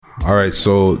All right,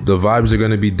 so the vibes are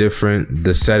going to be different.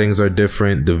 The settings are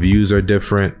different. The views are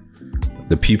different.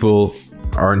 The people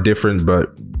aren't different,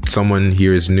 but someone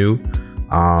here is new.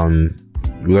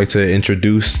 We'd like to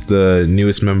introduce the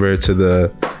newest member to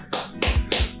the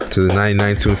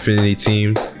 99 to Infinity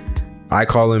team. I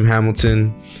call him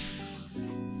Hamilton.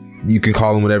 You can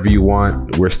call him whatever you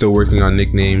want. We're still working on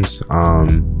nicknames.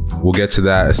 We'll get to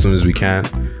that as soon as we can.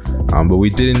 But we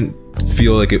didn't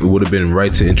feel like it would have been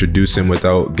right to introduce him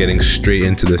without getting straight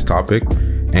into this topic.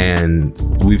 And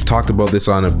we've talked about this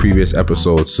on a previous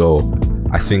episode. So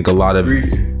I think a lot of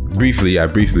briefly. I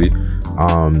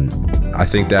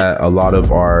think that a lot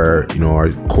of our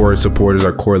core supporters,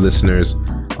 our core listeners,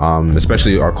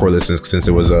 especially our core listeners, since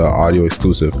it was an audio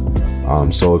exclusive.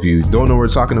 So if you don't know what we're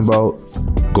talking about,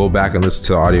 go back and listen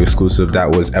to the audio exclusive.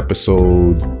 That was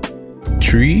episode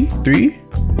 3,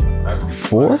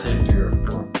 4.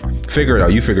 Figure it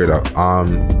out. You figure it out.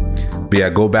 But yeah,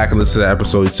 go back and listen to that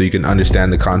episode so you can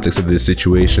understand the context of this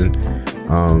situation.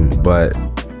 But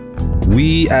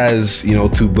we, as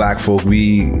two black folk,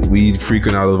 we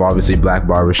frequent out of obviously black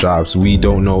barbershops. We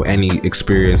don't know any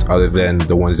experience other than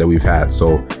the ones that we've had.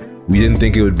 So we didn't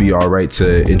think it would be all right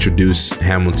to introduce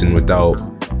Hamilton without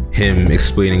him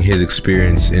explaining his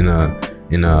experience in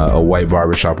a white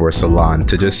barbershop or a salon,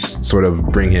 to just sort of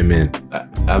bring him in.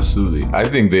 Absolutely. I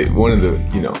think that one of the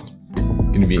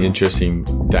going to be an interesting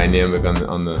dynamic on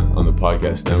the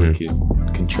podcast. Now we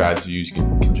can contrast views,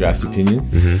 contrast opinions.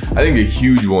 I think a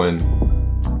huge one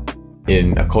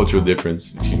in a cultural difference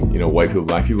between white people and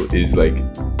black people is like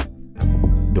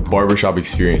the barbershop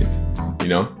experience.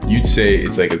 You'd say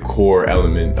it's like a core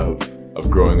element of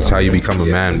growing up. It's how you become a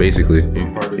man, basically.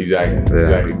 Exactly.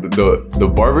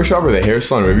 The barbershop or the hair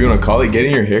salon, whatever you want to call it,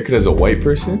 getting your haircut as a white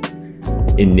person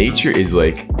in nature is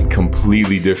like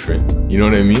completely different. You know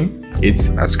what I mean?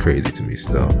 That's crazy to me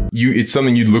still. It's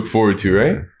something you'd look forward to,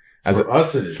 right? For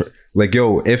us it is.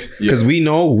 Because we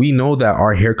know that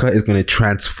our haircut is going to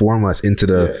transform us into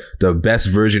the best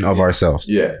version of ourselves.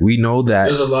 Yeah, we know that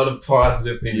there's a lot of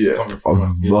positive things coming from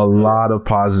us. A lot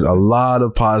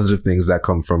of positive things that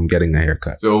come from getting a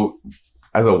haircut. So,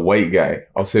 as a white guy,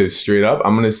 I'll say it straight up.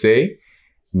 I'm going to say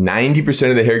 90%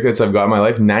 of the haircuts I've got in my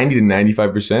life, 90 to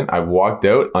 95%, I've walked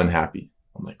out unhappy.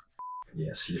 I'm like,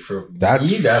 yes, for me, that's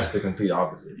the complete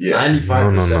opposite. Yeah.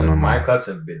 95% of my cuts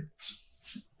have been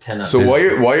 10 out of 10. So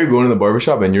while you're going to the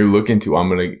barbershop and you're looking to, I'm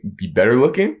going to be better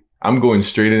looking, I'm going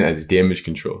straight in as damage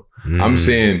control. I'm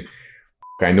saying,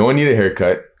 I know I need a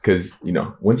haircut because,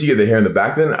 once you get the hair in the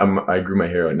back, then I grew my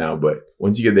hair out now, but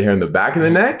once you get the hair in the back of the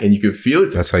neck and you can feel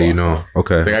it. That's how you know.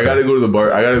 Okay. It's like, I got to go to the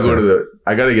bar. I got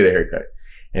to get a haircut.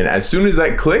 And as soon as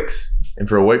that clicks, and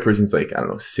for a white person, it's like, I don't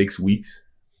know, 6 weeks.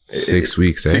 6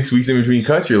 weeks, 6 weeks in between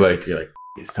cuts, you're like,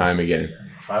 it's time again.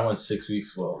 If I went 6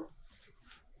 weeks, well,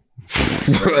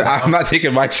 I'm not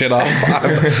taking my shit off.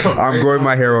 I'm growing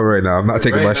my hair out right now. I'm not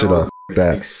taking my shit off.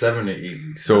 Like 7 to 8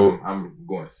 weeks. So I'm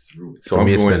going through it. So for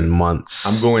me, it's been months.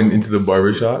 I'm going into the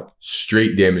barbershop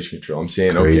straight damage control. I'm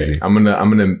saying, crazy. Okay, I'm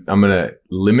gonna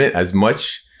limit as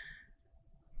much.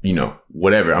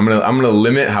 Whatever. I'm gonna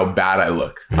limit how bad I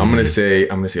look. I'm gonna say,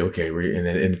 okay, and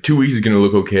then in 2 weeks it's gonna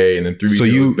look okay, and then 3 weeks. So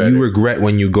you regret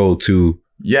when you go to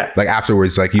like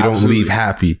afterwards, like you don't leave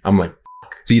happy. I'm like,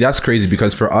 see, that's crazy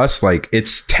because for us, like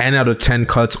it's 10 out of 10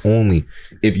 cuts only.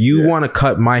 If you want to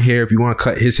cut my hair, if you want to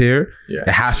cut his hair, it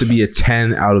has to be a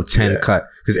 10 out of 10 cut.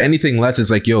 Because anything less is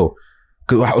like,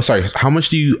 sorry, how much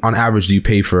do you on average do you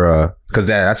pay for because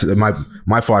that's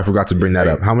my fault. I forgot to bring that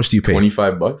up. How much do you pay?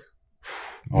 $25.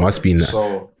 Must be.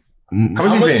 So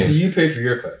how much do you pay for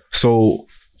your cut? So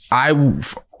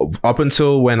up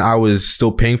until when I was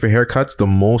still paying for haircuts, the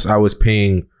most I was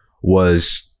paying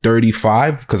was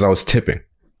 $35 because I was tipping.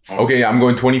 Okay, I'm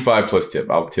going 25 plus tip.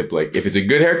 I'll tip like if it's a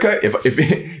good haircut. If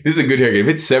this is a good haircut, if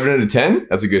it's 7 out of 10,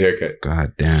 that's a good haircut.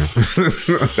 God damn.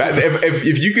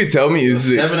 If you could tell me this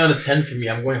is 7 out of 10 for me,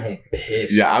 I'm going home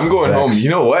pissed. Yeah, I'm going home. You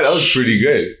know what? That was pretty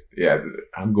good. Yeah,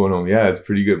 I'm going home. Yeah, it's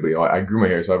pretty good. But I grew my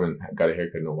hair, so I haven't got a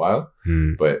haircut in a while.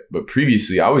 But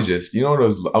previously, I was just I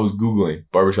was Googling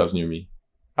barbershops near me.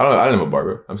 I don't have a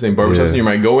barber. I'm saying barbershops near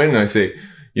me. I go in and I say,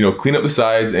 clean up the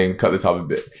sides and cut the top a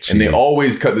bit. Jeez. And they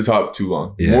always cut the top too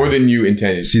long, more than you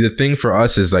intended. See, the thing for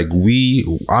us is like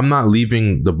I'm not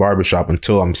leaving the barbershop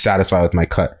until I'm satisfied with my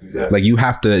cut. Exactly. Like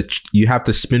you have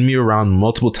to spin me around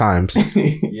multiple times.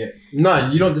 Yeah. No,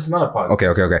 you don't. This is not a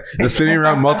positive. Okay. Just spin me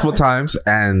around multiple times,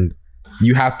 and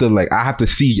you have to I have to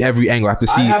see every angle. I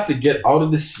have to get out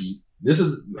of the seat. This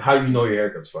is how you know your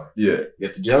haircut's fine. Yeah. You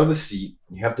have to get out of the seat.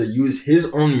 You have to use his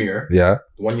own mirror. Yeah.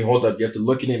 The one you hold up, you have to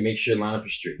look in it, make sure your lineup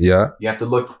is straight. Yeah. You have to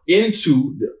look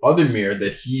into the other mirror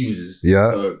that he uses.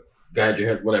 Yeah. To guide your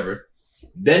head, whatever.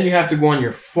 Then you have to go on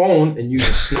your phone and use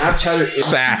a Snapchat or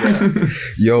Instagram.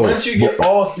 Yo, Once you get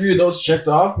all 3 of those checked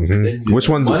off, then you which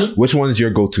one's your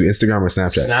go-to? Instagram or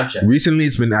Snapchat? Snapchat. Recently,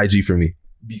 it's been IG for me.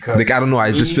 Because Like, I don't know.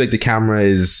 I just feel like the camera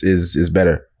is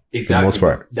better. exactly for the most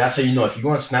part. That's how you know. If you go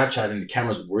on Snapchat and the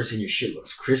camera's worse and your shit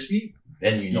looks crispy,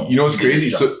 then you know. You know what's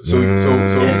crazy? So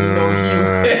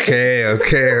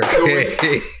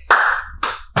Okay.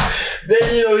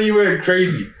 then you know you were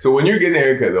crazy. So when you're getting a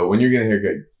haircut,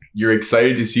 you're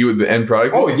excited to see what the end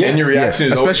product is. Oh, yeah. And your reaction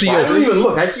is Especially, I don't even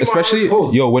look. I keep especially, my eyes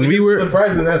closed. yo, when we were,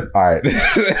 surprised at that. all right,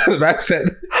 that said,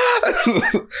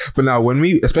 but now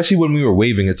especially when we were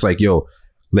waving, it's like, yo,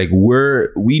 like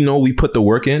we know we put the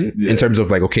work in terms of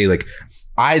like, okay, like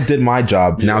I did my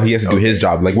job. Now he has to do his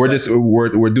job. Like we're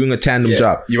doing a tandem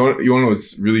job. You want to know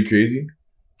what's really crazy?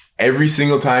 Every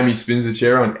single time he spins the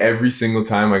chair on, every single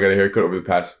time I got a haircut over the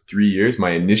past 3 years,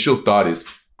 my initial thought is,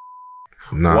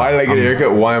 Nah, why did I get a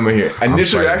haircut? Why am I here?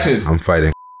 Initial reaction is, I'm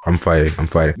fighting.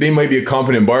 they might be a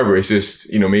competent barber. It's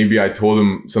just, maybe I told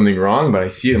him something wrong, but I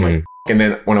see it. I'm like, and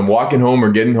then when I'm walking home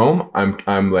or getting home,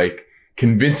 I'm like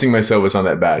convincing myself it's not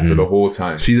that bad for the whole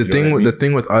time. See, the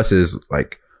thing with us is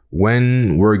like,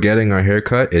 when we're getting our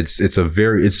haircut, it's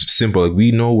simple. Like,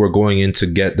 we know we're going in to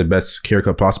get the best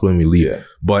haircut possible and we leave. Yeah.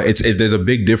 But there's a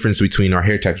big difference between our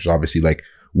hair textures, obviously. Like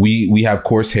we have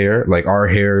coarse hair, like our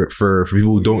hair for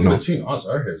people who don't know. Between us,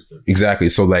 our hair is different. Exactly.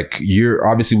 So like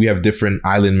obviously we have different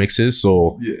island mixes.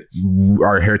 So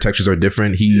our hair textures are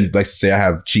different. He likes to say I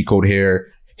have cheat code hair.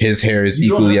 His hair is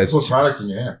equally as put products in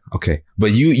your hair. Okay. But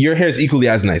your hair is equally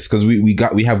as nice because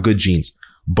we have good genes.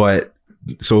 But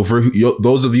so for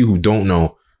those of you who don't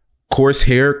know, coarse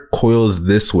hair coils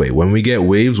this way. When we get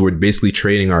waves, we're basically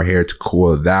training our hair to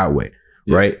coil that way,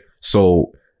 right?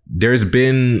 So there's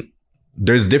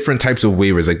different types of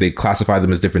waivers. Like they classify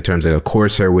them as different terms, like a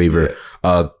coarse hair waiver,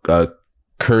 a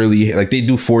curly, like they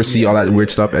do 4C, all that weird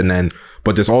stuff,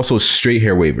 but there's also straight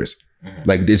hair waivers.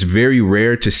 Like it's very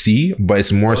rare to see, but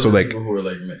it's more so like people who are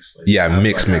like mixed.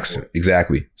 Like, mix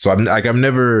exactly. So I've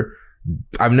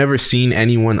never seen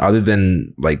anyone other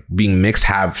than like being mixed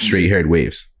have straight haired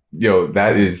waves. Yo,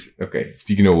 that is okay.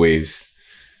 Speaking of waves,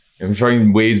 I'm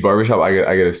trying Waves Barbershop. I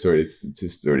got a story. It's a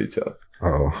story to tell.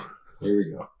 Oh, here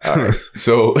we go.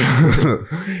 So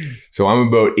I'm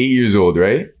about 8 years old,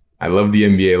 right? I love the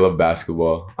NBA. I love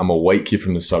basketball. I'm a white kid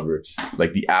from the suburbs,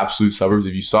 like the absolute suburbs.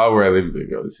 If you saw where I live, like,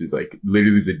 yo, this is like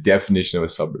literally the definition of a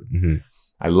suburb.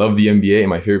 I love the NBA, and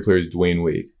my favorite player is Dwayne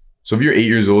Wade. So if you're 8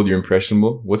 years old, you're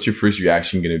impressionable. What's your first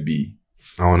reaction going to be?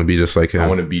 I want to be just like him. I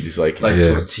want to be just like him. Like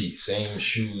to a T. Same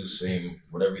shoes, same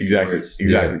whatever. Exactly.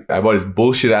 I bought his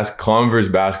bullshit ass Converse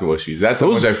basketball shoes. That's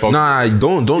how much I fuck. Nah,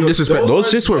 don't disrespect.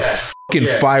 Those shits were fucking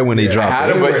fire when they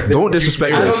dropped. Don't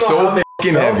disrespect them. They're so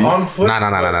fucking heavy.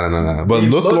 Nah. But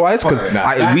look wise, because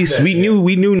we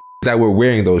knew that were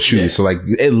wearing those shoes, so like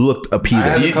it looked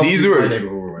appealing.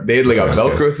 They had like a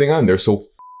Velcro thing on. They're so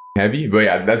heavy, but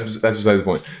yeah, that's besides the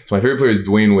point. So my favorite player is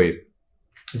Dwayne Wade.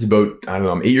 It's about, I don't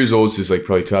know, I'm 8 years old, so it's like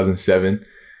probably 2007.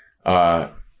 I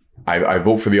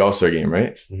vote for the All-Star game,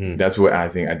 right? That's what I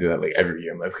think. I do that like every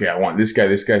year. I'm like, okay, I want this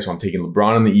guy. So I'm taking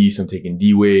LeBron on the East. I'm taking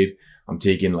D-Wade. I'm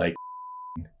taking like,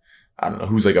 I don't know,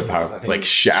 who's like a power, like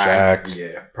Shaq.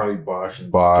 Yeah, probably Bosh.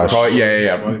 Probably,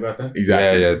 yeah. About that?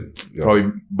 Exactly. Yeah.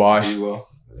 Probably Bosh. D-Will.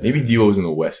 Maybe D-Will was in the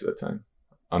West at that time.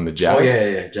 On the Jazz. Oh,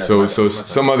 yeah. Jazz. So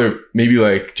some other, maybe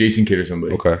like Jason Kidd or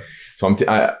somebody. Okay. So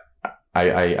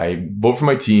I vote for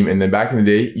my team, and then back in the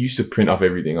day, you used to print off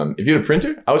everything on. If you had a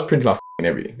printer, I was printing off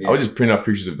everything. I would just print off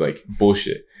pictures of like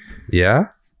bullshit. Yeah.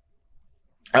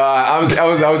 I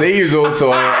was 8 years old,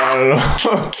 so I don't know.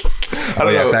 I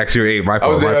don't know. Facts, you're 8. My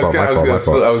fault.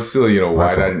 I was still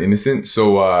wide-eyed and innocent.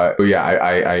 So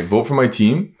I vote for my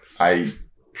team. I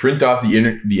print off the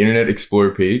Internet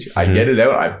Explorer page. I get it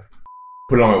out. I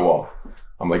put it on my wall.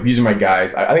 I'm like, these are my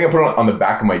guys. I think I put it on the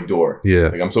back of my door. Yeah.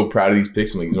 Like, I'm so proud of these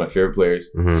pics. I'm like, these are my favorite players.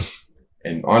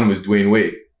 And on was Dwayne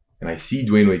Wade. And I see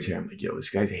Dwayne Wade's hair. I'm like, yo, this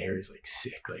guy's hair is like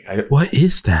sick. Like, what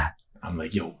is that? I'm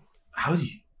like, yo, how is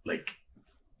he like,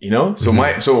 So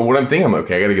what I'm thinking, I'm like,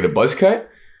 okay, I got to get a buzz cut.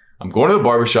 I'm going to the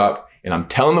barbershop and I'm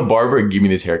telling the barber, give me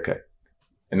this haircut.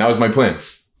 And that was my plan.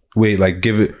 Wait,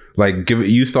 give it.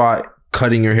 You thought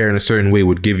cutting your hair in a certain way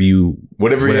would give you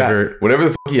whatever the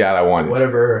fuck he had, I wanted.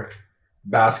 Whatever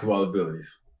basketball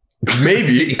abilities.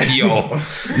 Maybe. Yo.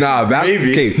 Nah,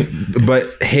 maybe. Okay,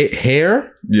 but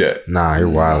hair? Yeah. Nah, you're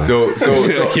wild. So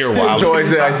you're wild. So I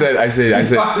said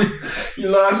you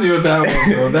lost me with that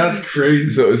one, bro. That's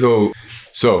crazy.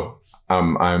 So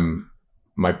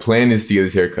my plan is to get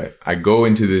this haircut. I go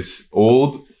into this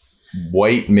old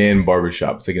white man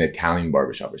barbershop. It's like an Italian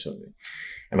barbershop or something.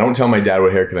 and I don't tell my dad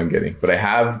what haircut I'm getting, but I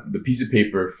have the piece of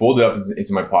paper folded up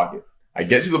into my pocket. I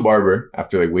get to the barber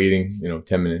after like waiting,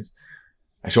 10 minutes.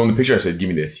 I show him the picture. I said, give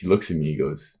me this. He looks at me. He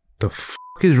goes, the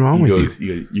fuck is wrong with you?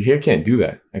 He goes, your hair can't do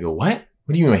that. I go, what?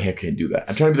 What do you mean my hair can't do that?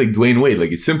 I'm trying to be like Dwayne Wade.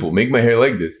 Like, it's simple. Make my hair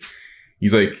like this.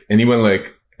 He's like, and he went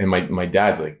like, and my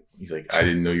dad's like, he's like, I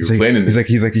didn't know you were planning this.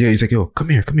 He's like, yo, come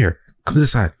here. Come to the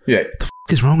side. Yeah. What the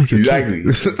fuck is wrong with you? Exactly.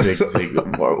 It's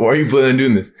like, why are you planning on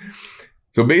doing this?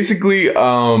 So basically,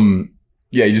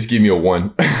 he just gave me a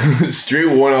 1. Straight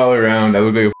 1 all around. I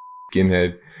look like a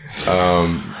skinhead.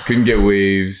 Couldn't get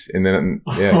waves. And then,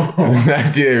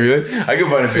 I did really. I could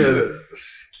find a picture.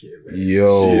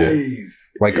 Yo. Jeez.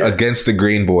 Like against the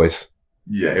grain boys.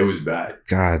 Yeah, it was bad.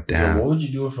 God damn. So what would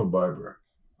you do if a barber?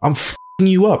 I'm f***ing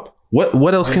you up.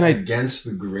 What else can I... Against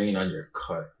the grain on your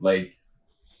cut. Like,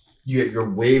 your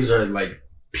waves are like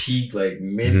peak, like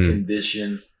mint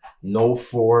condition. No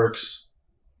forks.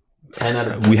 10 out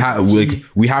of 10.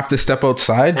 We have to step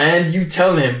outside. And you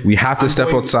tell him we have to step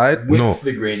outside. With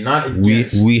the grain, not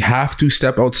against. We have to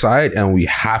step outside and we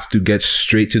have to get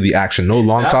straight to the action. No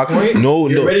long talk. Point, no.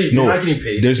 You're not getting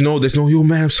paid. There's no. Yo,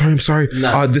 man, I'm sorry.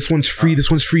 Nah. This one's free. This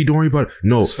one's free. Don't worry about it.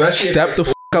 No. Especially step the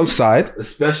f*** outside.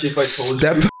 Especially if I told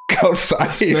step you. Step the f*** outside.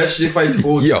 Especially if I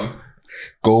told you.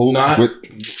 Go.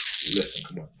 Listen,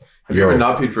 come on. Have you ever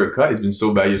not paid for a cut? It's been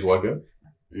so bad you just walk out?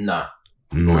 Nah.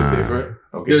 Nah. Pay for it?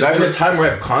 Okay. There's been a time where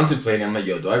I've contemplated. I'm like,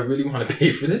 yo, do I really want to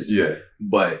pay for this? Yeah.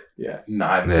 But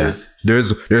nah.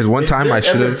 There's one time I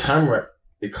should have. There's a time where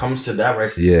it comes to that where I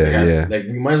say, like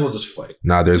we might as well just fight.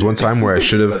 Nah, there's one time where I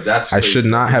should have. I should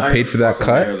not have paid for that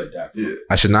cut.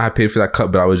 I should not have paid for that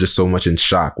cut, but I was just so much in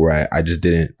shock where I just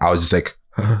didn't. I was just like.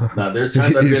 Nah, there's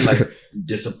times I've been like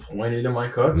disappointed in my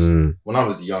cuts when I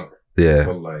was younger. Yeah.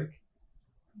 But like.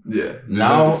 Yeah.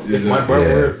 Now, if my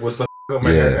brother was to up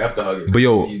my hair, I have to hug it. But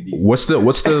yo, what's the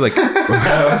like?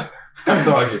 I have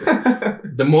to hug it.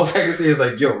 The most I can say is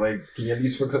like, yo, like, can you at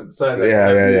least fix up the side?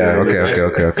 Yeah. Okay. I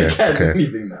can't do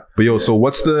anything now. But yo, so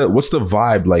what's the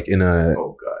vibe like in a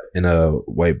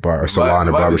white bar or salon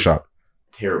or barbershop?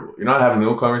 Terrible. You're not having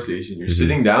no conversation. You're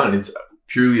sitting down and it's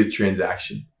purely a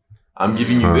transaction. I'm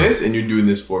giving you this and you're doing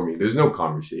this for me. There's no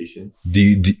conversation. Do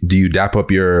you dap up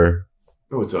your?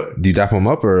 What's up? Do you dap him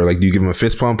up or like do you give him a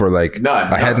fist pump or like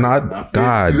a head nod?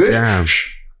 God damn!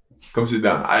 Come sit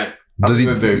down.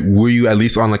 Were you at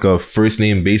least on like a first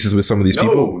name basis with some of these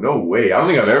people? No way. I don't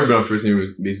think I've ever been on first name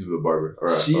basis with a barber.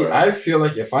 I feel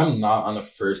like if I'm not on a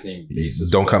first name basis,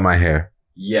 don't cut my hair.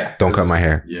 Yeah, don't cut my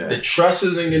hair. Yeah, the trust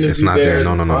isn't gonna be there. It's not there.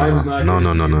 No.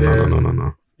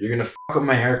 You're gonna fuck up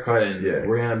my haircut and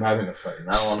we're gonna end up having a fight. And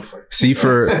I don't want to fight. See,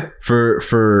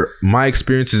 for my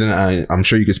experiences, and I'm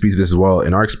sure you can speak to this as well.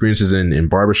 In our experiences in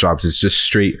barbershops, it's just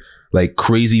straight like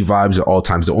crazy vibes at all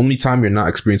times. The only time you're not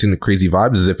experiencing the crazy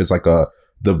vibes is if it's like the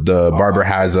barber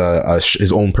has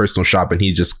his own personal shop and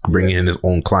he's just bringing in his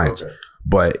own clients. Okay.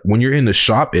 But when you're in the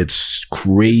shop, it's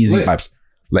crazy vibes.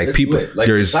 Like it's people, like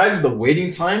besides the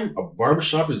waiting time, a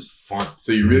barbershop is fun.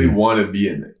 So you really want to be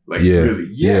in there, like really?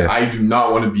 Yeah. I do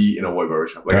not want to be in a white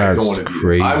barbershop. Like I don't want to be.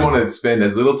 Crazy. I want to spend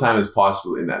as little time as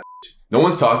possible in that. No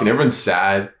one's talking. Everyone's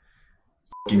sad.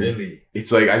 Really?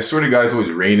 It's like I swear to God, it's always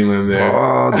raining when I'm there.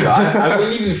 Oh, I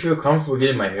wouldn't even feel comfortable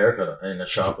getting my hair cut in a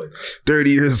shop like that. 30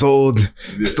 years old,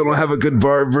 still don't have a good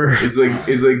barber. It's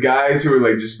like guys who are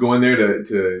like just going there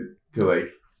to like.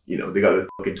 They got the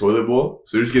fucking toilet bowl,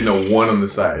 so they're just getting a 1 on the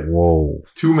side. Whoa.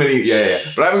 Too many, yeah.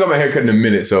 But I haven't got my hair cut in a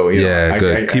minute, so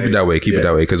good. Keep it that way. Keep it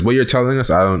that way, because what you're telling us,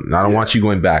 I don't want you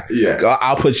going back. Yeah,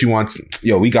 I'll put you on.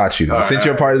 Yo, we got you. Since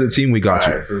you're part of the team, we got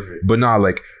you. Perfect. But nah,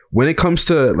 like when it comes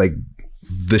to like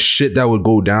the shit that would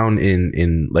go down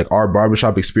in like our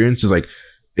barbershop experiences, like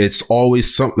it's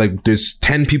always like there's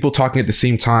 10 people talking at the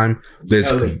same time.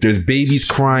 There's babies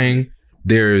crying.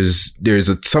 There's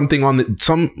something on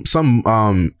the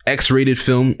some X-rated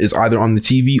film is either on the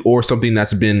TV or something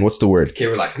that's been, what's the word? Okay,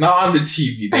 relax. Not on the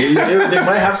TV. They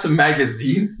might have some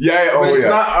magazines. Yeah. But it's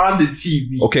not on the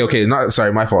TV. Okay. Not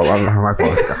sorry. My fault. My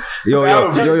fault. Yo.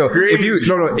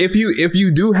 If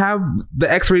you do have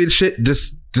the X-rated shit,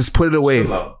 just put it away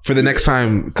for the next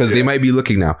time because they might be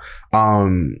looking now.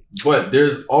 But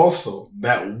there's also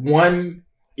that one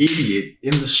idiot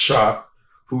in the shop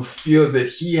who feels that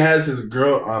he has his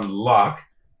girl on lock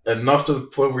enough to the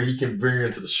point where he can bring her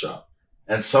into the shop,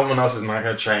 and someone else is not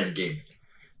gonna try and game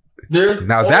it.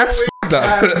 Now that's fucked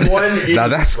up. Now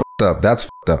that's fucked up. That's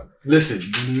fucked up. Listen,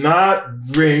 do not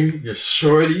bring your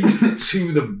shorty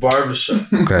to the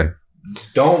barbershop. Okay.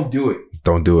 Don't do it.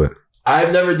 Don't do it.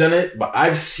 I've never done it, but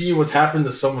I've seen what's happened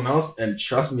to someone else, and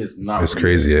trust me, it's not. It's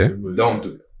crazy, eh? Don't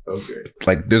do it. Okay.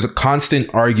 Like there's a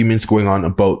constant arguments going on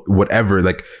about whatever.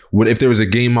 Like what if there was a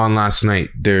game on last night?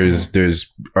 There's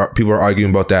people are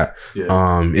arguing about that.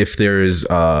 Yeah. If there's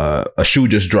a shoe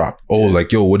just dropped. Oh,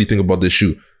 like yo, what do you think about this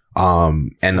shoe?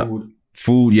 And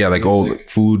food, yeah, like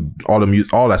food, all the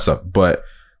music, all that stuff. But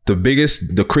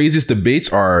the craziest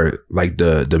debates are like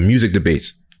the music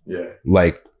debates. Yeah.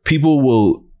 Like people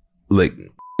will like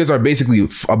are basically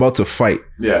about to fight.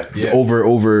 Yeah.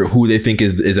 Over who they think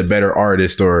is a better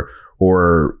artist or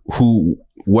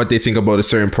what they think about a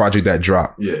certain project that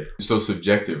dropped. Yeah. So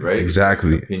subjective, right?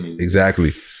 Exactly. Exactly.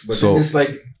 But so then it's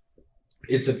like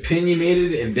it's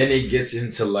opinionated, and then it gets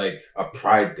into like a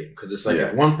pride thing, because it's like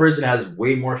if one person has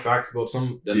way more facts about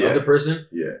some than the other person,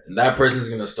 and that person's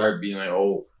gonna start being like,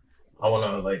 oh, I want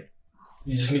to like.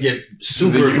 You just gonna get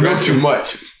super aggressive. Too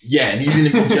much. Yeah, and he's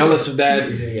gonna be jealous of that.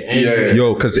 He's gonna get angry. Yeah.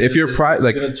 Yo, because if your pride,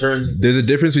 like, there's a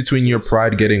difference between your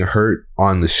pride getting hurt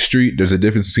on the street. There's a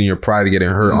difference between your pride getting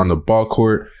hurt on the ball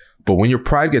court. But when your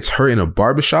pride gets hurt in a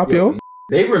barbershop, yo,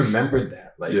 they remember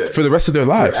that like for the rest of their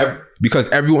lives, forever. Because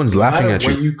everyone's laughing at you.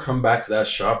 When you come back to that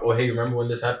shop, oh hey, remember when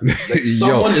this happened? Like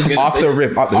someone is gonna off the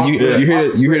rip.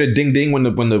 You hear the ding ding when you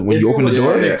open the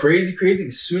door. Yeah. Crazy.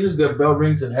 As soon as the bell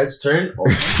rings and heads turn,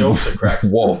 jokes are cracked.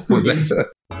 Whoa.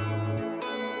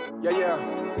 Yeah.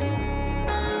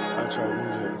 I try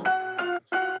music.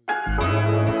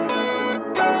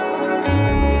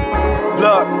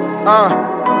 Look,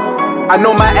 I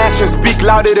know my actions speak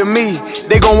louder than me.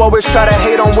 They gon' always try to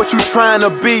hate on what you trying to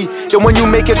be. Then when you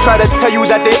make it, try to tell you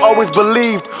that they always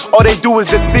believed. All they do is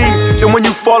deceive. Then when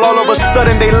you fall, all of a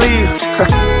sudden they leave.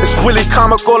 It's really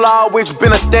comical, I always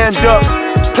been a stand-up.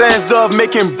 Plans of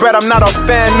making bread, I'm not a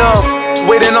fan of.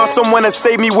 Waiting on someone to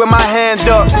save me with my hand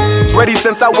up. Ready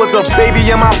since I was a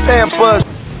baby in my Pampers.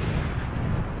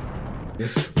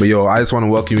 But yo, I just want to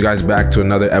welcome you guys back to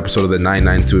another episode of the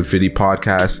 992 Infinity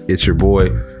Podcast. It's your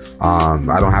boy.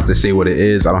 I don't have to say what it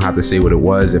is. I don't have to say what it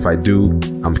was. If I do,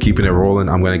 I'm keeping it rolling.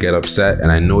 I'm going to get upset.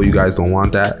 And I know you guys don't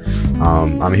want that.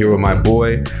 I'm here with my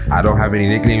boy. I don't have any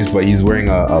nicknames, but he's wearing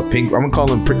a pink. I'm going to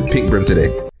call him Pink Brim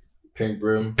today. Pink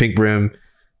Brim. Pink Brim.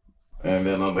 And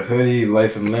then on the hoodie,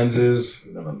 Life and Lenses.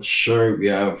 And then on the shirt, we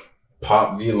have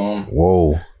Pop Vlone.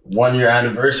 Whoa. 1 year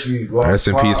anniversary. Rest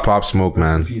in peace, Pop Smoke,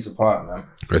 man. Rest in peace of Pop, man.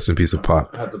 Rest in peace of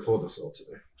Pop. I had to pull this out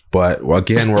today. But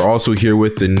again, we're also here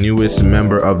with the newest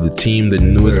member of the team, the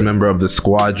newest member of the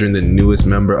squadron, the newest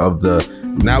member of the.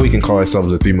 Now we can call ourselves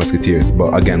the Three Musketeers.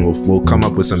 But again, we'll come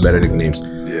up with some better nicknames.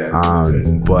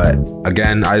 But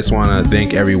again, I just want to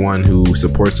thank everyone who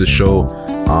supports the show.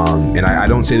 And I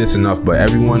don't say this enough, but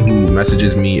everyone who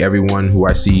messages me, everyone who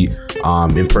I see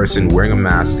in person wearing a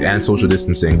mask and social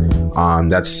distancing,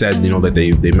 that said, that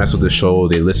they mess with the show,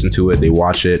 they listen to it, they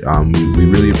watch it. We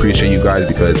really appreciate you guys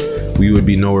because we would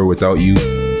be nowhere without you.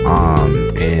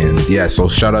 And yeah, so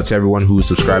shout out to everyone who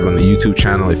subscribed on the YouTube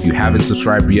channel. If you haven't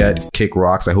subscribed yet, kick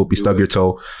rocks. I hope you stub your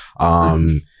toe.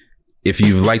 If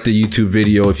you've liked the YouTube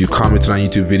video, if you commented on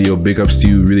YouTube video, big ups to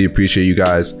you. Really appreciate you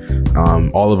guys.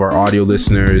 All of our audio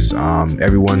listeners,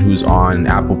 everyone who's on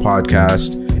Apple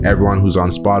Podcast, everyone who's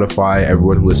on Spotify,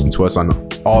 everyone who listens to us on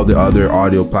all the other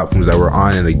audio platforms that we're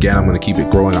on. And again, I'm going to keep it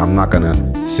growing. I'm not going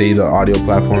to say the audio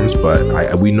platforms,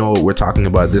 but we know what we're talking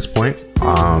about at this point.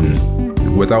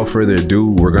 Without further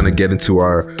ado, we're going to get into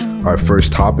our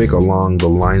first topic along the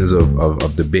lines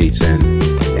of debates. And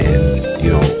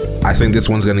I think this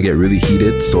one's gonna get really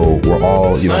heated, so we're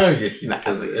all it's not gonna get heated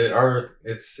because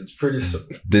it's pretty.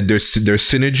 There's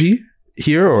synergy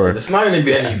here, or it's not gonna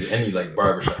be any like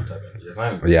barbershop type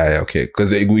of. Yeah, okay,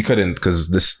 because we couldn't, because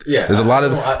there's a lot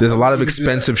of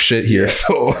expensive shit here,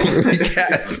 so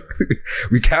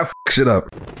we can't fuck shit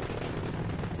up.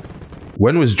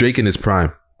 When was Drake in his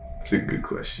prime? That's a good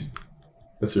question.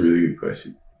 That's a really good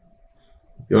question.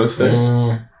 You want to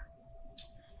start?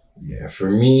 Yeah, for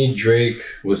me, Drake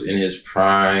was in his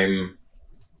prime.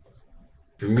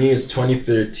 For me, it's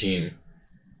 2013.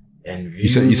 And you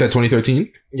said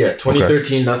 2013? Yeah,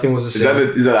 2013. Okay. Nothing was the same.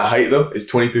 Is that a height though? Is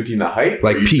 2013 the height?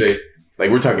 Like peak?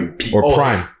 Like we're talking peak or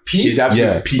prime? Peak? He's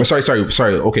absolutely peak. Oh,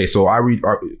 sorry. Okay, so I read.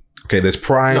 Okay, there's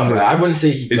prime. No, I wouldn't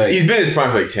say he's been in his prime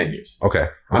for like 10 years. Okay.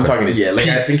 I'm talking his peak.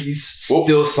 I think he's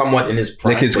still somewhat in his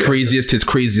prime. Like his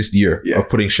craziest year of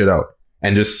putting shit out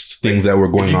and just things that were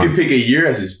going on. If you could pick a year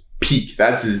as his peak,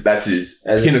 that's his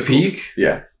as his peak.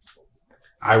 Yeah,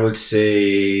 I would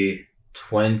say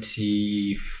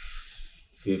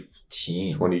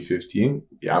 2015. 2015.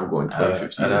 Yeah, I'm going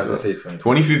 2015. I'd have to say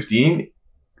 2015.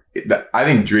 I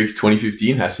think Drake's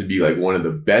 2015 has to be like one of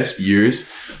the best years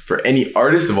for any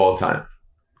artist of all time.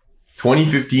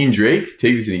 2015 Drake,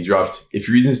 take this, and he dropped If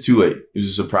Reason's Too Late. It was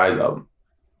a surprise album.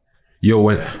 Yo,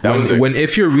 was when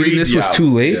if you're reading this was too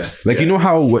late, like you know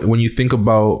how when you think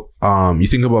about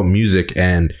music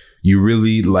and you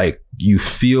really like you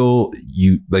feel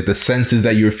you like the senses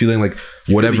that you're feeling, like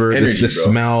whatever the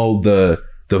smell, the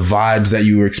vibes that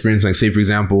you were experiencing. Like say for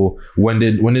example, when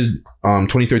did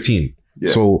 2013?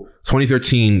 Yeah. So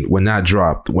 2013 when that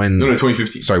dropped, when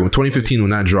 2015. Sorry, when 2015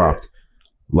 when that dropped,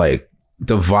 like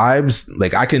the vibes,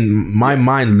 like my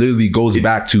mind literally goes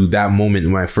back to that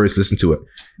moment when I first listened to it.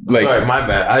 Like, sorry, my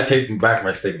bad. I take back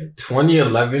my statement.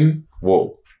 2011.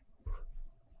 Whoa.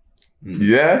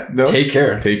 Yeah. No. Take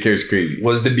Care. Take Care is crazy.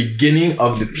 Was the beginning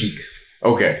of the peak.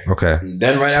 Okay.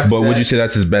 Then right after. But would you say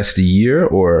that's his best year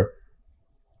or?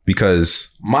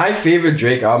 Because my favorite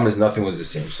Drake album is Nothing Was the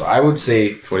Same. So I would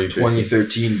say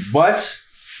 2013. But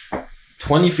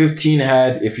 2015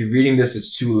 had If You're Reading This,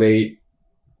 It's Too Late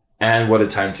and What a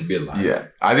Time to Be Alive. Yeah.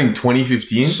 I think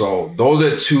 2015. So those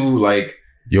are two like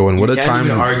and what a time. You can't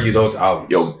even argue those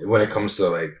albums when it comes to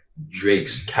like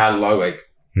Drake's catalog. Like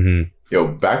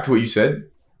back to what you said.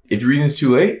 If You're Reading This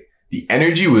Too Late, the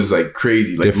energy was like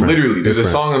crazy. Like literally, there's a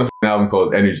song on the album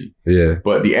called Energy. Yeah.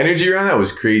 But the energy around that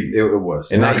was crazy. It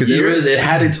was. And that year, it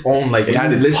had its own, like, it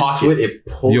had its pocket. To it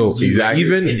pulls exactly.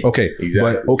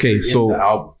 So the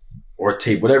album or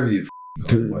tape, whatever you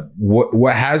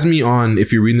what has me on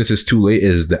If You're Reading This Is Too Late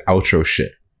is the outro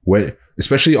shit.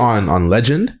 Especially on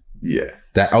Legend. Yeah.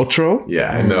 That outro.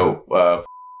 Yeah, I know.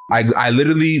 I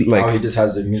literally like he just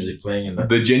has the music playing in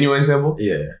the genuine sample.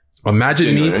 Yeah.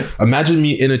 Imagine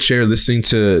me in a chair listening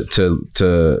to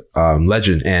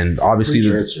Legend, and obviously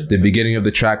the beginning of the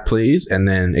track plays, and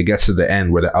then it gets to the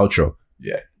end where the outro.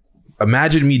 Yeah.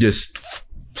 Imagine me just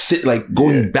sit like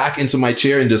going back into my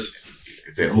chair and just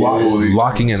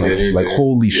locking in like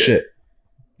holy shit,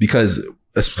 because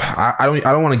I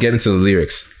don't want to get into the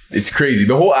lyrics. It's crazy.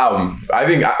 The whole album. I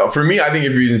think for me, If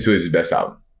You're Reading This is the best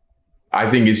album. I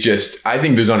think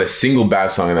there's not a single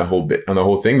bad song on the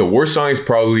whole thing. The worst song is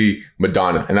probably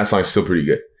Madonna, and that song is still pretty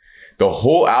good. The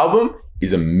whole album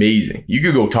is amazing. You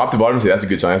could go top to bottom and say that's a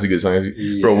good song. That's a good song.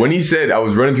 Yeah. Bro, when he said I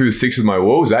was running through the six with my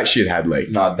woes, that shit had like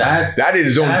that is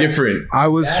its own different. I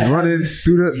was running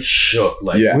through the shook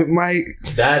with my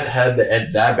that had the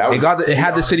end. It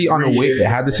had the city on a wave. It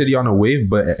had the city on a wave,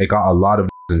 but it got a lot of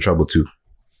in trouble too.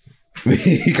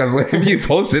 Because like if you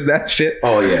posted that shit,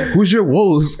 who's your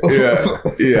woes?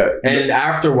 yeah. And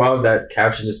after a while, that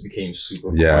caption just became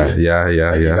super. Yeah.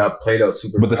 It got played out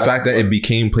super. But the fact that it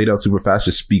became played out super fast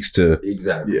just speaks to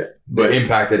the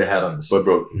impact that it had on the. But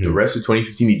bro, the rest of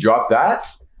 2015, he dropped that,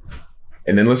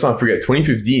 and then let's not forget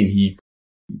 2015, he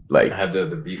like had the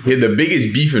beef. He had the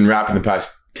biggest beef in rap in the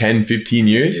past 10-15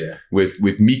 years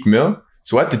with Meek Mill.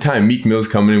 So at the time, Meek Mill's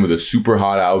coming in with a super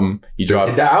hot album. He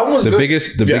dropped that album was the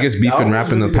biggest beef in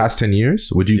rap in the past 10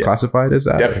 years. Would you classify it as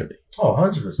that? Definitely.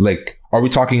 100%. Like, are we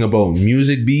talking about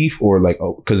music beef or like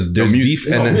because there's beef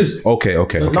and then music. Okay.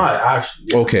 Not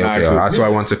actually. Okay. That's why I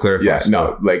want to clarify. Yeah,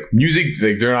 no, like music,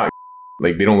 like they're not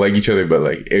like they don't like each other, but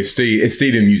like it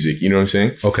stayed in music. You know what I'm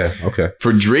saying? Okay.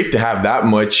 For Drake to have that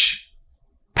much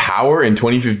power in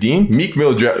 2015, Meek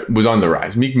Mill was on the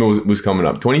rise. Meek Mill was coming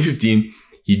up. 2015.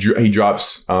 He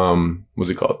drops what's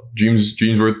it called? Dreams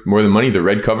Worth More Than Money, the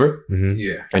red cover. Mm-hmm.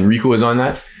 Yeah. And Rico was on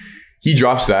that. He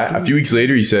drops that. A few weeks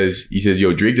later, he says,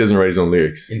 yo, Drake doesn't write his own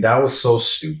lyrics. And that was so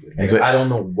stupid. Like, I don't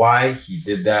know why he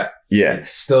did that. Yeah. It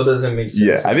still doesn't make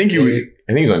sense. Yeah. I think he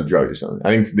was on drugs or something.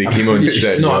 I think they came out and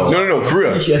said no, for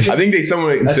real. I think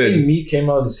I think Meek came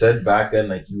out and said back then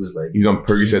like he was on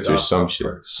Percocets or some shit.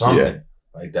 Something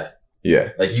like that. Yeah.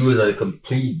 Like he was a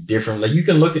complete different, like you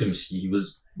can look at him,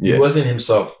 he wasn't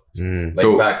himself.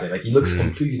 Back then, like he looks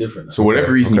completely different now. So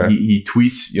whatever reason he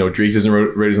tweets, Drake doesn't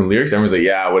write his own lyrics. Everyone's like,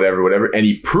 yeah, whatever, and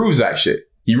he proves that shit.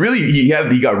 He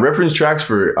got reference tracks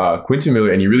for Quentin Miller,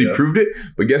 and he really proved it.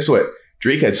 But guess what?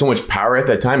 Drake had so much power at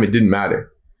that time, it didn't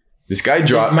matter. This guy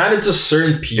dropped. It mattered to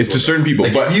certain people. It's to certain people.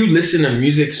 Like but if you listen to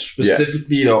music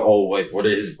specifically to what are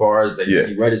his bars? Like does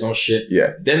he write his own shit?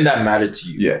 Yeah. Then that mattered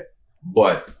to you. Yeah.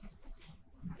 But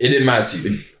it didn't matter to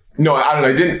you. No, I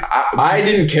don't know. I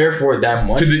didn't care for it that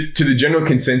much. To the general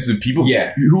consensus of people,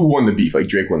 who won the beef? Like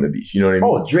Drake won the beef. You know what I mean?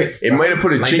 Oh, Drake. It might have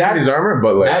put a chink in his armor,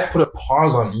 but like that put a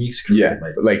pause on Meek's career.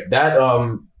 Yeah, like that.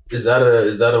 Is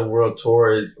that a world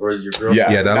tour or is your girl?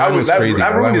 Yeah, that was crazy.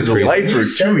 That ruined his life for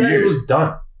 2 years. It was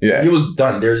done. Yeah, it was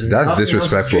done. That's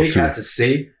disrespectful Drake too. Had to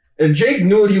say, and Drake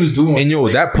knew what he was doing.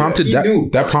 And that prompted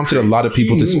that prompted a lot of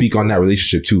people to speak on that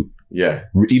relationship too. Yeah,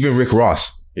 even Rick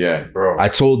Ross. Yeah, bro.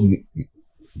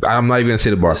 I'm not even gonna say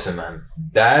the bar. Listen, man.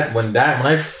 When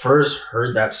I first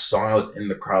heard that song, I was in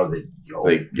the crowd. Like,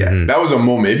 yo, that was a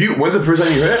moment. When's the first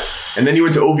time you heard it? And then you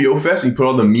went to OVO Fest and you put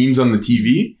all the memes on the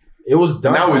TV. it was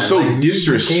done. And that was man. so Like, Meek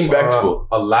disrespectful. became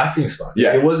a laughing stock.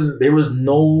 Yeah. It wasn't. There was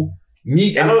no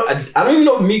Meek. I don't even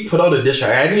know if Meek put out a diss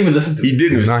track. I didn't even listen to it. He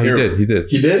did. It was No, he terrible. did. He did.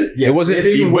 He did. Yeah, It wasn't- so they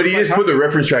didn't even But he waste just my put the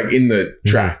reference track in the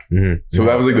track. Mhm. So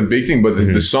that was like the big thing, but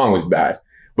the song was bad.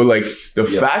 But like the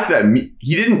Yeah. fact that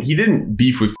he didn't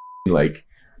beef with like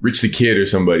Rich the Kid or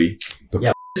somebody.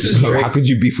 This is Drake. How could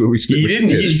you beef with Rich? He didn't.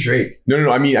 He's Drake.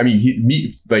 No. I mean,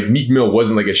 Meek Mill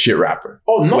wasn't like a shit rapper.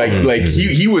 Oh no. Like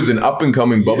he was an up and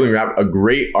coming bubbling rap, a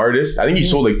great artist. I think he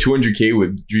sold like 200K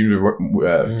with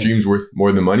Dreams Worth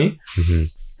More Than Money.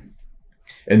 Mhm.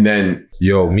 And then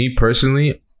Yo, me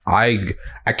personally, I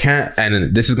can't,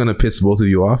 and this is gonna piss both of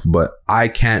you off, but I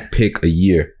can't pick a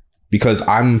year because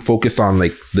I'm focused on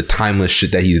like the timeless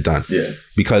shit that he's done. yeah,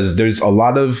 Because there's a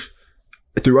lot of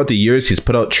throughout the years he's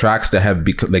put out tracks that have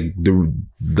become like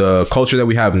the culture that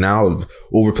we have now of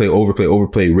overplay,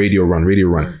 radio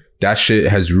run. That shit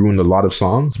has ruined a lot of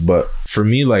songs. But for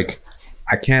me, like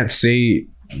I can't say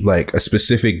like a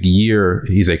specific year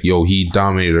he's like, yo, he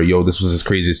dominated, or yo, this was his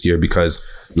craziest year, because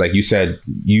like you said,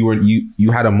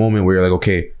 you had a moment where you're like,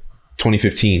 okay,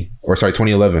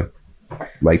 2011,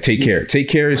 like Take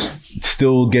Care is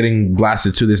still getting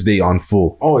blasted to this day on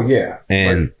full. Oh yeah.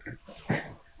 And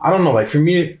I don't know. Like for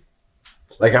me,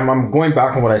 like I'm going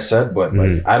back on what I said, but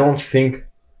like I don't think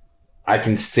I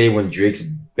can say when Drake's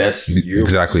best year.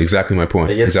 exactly my point.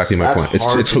 Like, it's Exactly my point.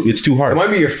 hard It's too It hard.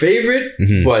 might be your favorite,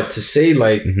 Mhm. but to say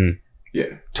like yeah.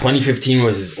 2015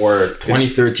 was his, or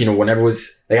 2013 or whatever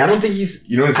was, like I don't think he's.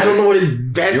 You know what it's I don't know what his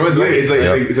best. You know, it's year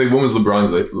like, is. it's like when was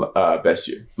LeBron's best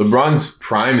year? LeBron's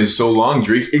prime is so long.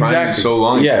 Drake's prime is Exactly. so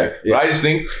long. Yeah, But yeah. I just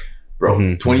think, bro,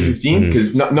 Mhm, 2015,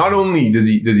 because not only does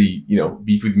he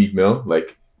beef with Meek Mill,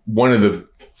 like one of the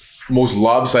most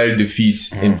lopsided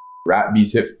defeats in rap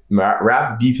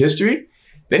beef history.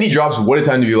 Then he drops "What a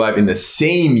Time to Be Alive" in the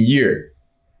same year,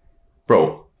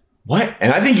 bro. What?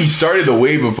 And I think he started the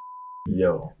wave of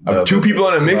Yo, two people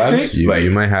on a mixtape.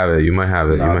 You might have it. You might have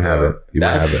it.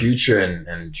 That Future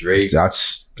and Drake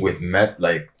That's with Met,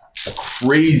 like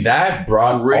Crazy. that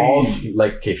brought Crazy. all,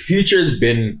 like, okay, Future's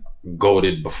been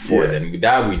goated before then.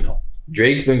 That we know.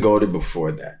 Drake's been goated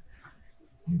before that.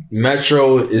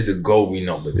 Metro is a goat, we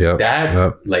know, but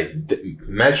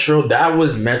Metro, that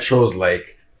was Metro's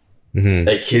like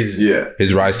his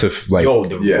his rise to like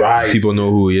rise. people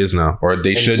know who he is now, or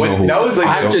they should know who. That was like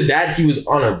After that, he was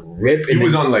on a rip. he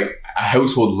was on like a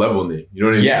household level name. You know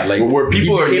what I mean? Yeah, like, where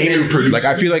people he are became naming an- producers. Like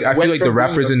I feel like Went the from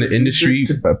rappers being in a the industry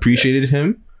producer appreciated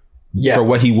him yeah. for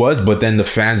what he was, but then the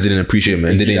fans didn't appreciate him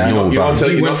and they didn't know You know, I'll about tell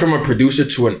him. He you, went from a producer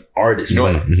to an artist. You know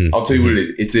what? Mhm. I'll tell you what it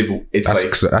is. It's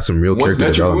like That's some real once character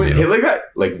Metro development. hit like that,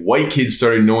 like white kids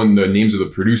started knowing the names of the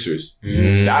producers.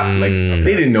 That like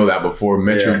they didn't know that before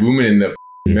Metro Yeah. Boomin and the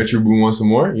Metro Boom Want Some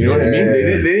More. You know what I mean?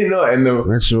 They didn't know that. And the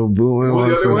Metro Boomin What was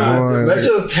wants the some other one? more.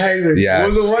 Metro's tags are Yeah, what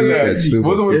was the one that stupid,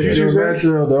 what was the one stupid. Future said?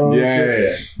 Metro, though.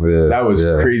 Yeah. That was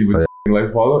crazy with Life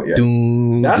Apollo. Yeah.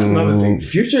 That's another thing.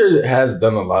 Future has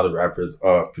done a lot of rappers,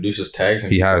 producers tags.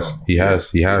 And He has. Yeah.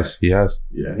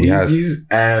 Weezy's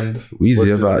and Weezy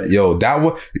what's about his yo that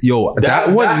one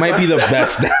that one that's might be the not-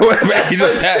 best. That one might be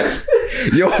the best.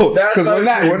 Yo, That's because when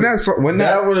not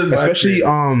that one is my especially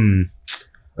favorite.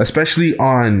 especially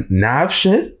on Nav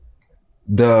shit.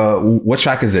 What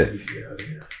track is it?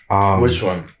 Which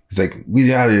one? It's like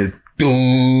we out here.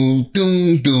 Doom,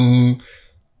 doom, doom.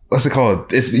 What's it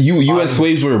called? It's you and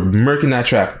Slaves were murking that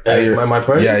track. My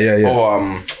part? Yeah.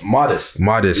 Oh, Modest.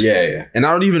 Modest. Yeah. And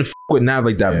I don't even with Nav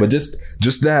like that, Yeah. but just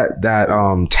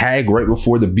that tag right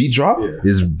before the beat drop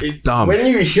is dumb. When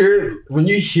you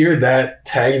hear that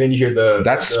tag and then you hear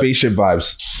That's the spaceship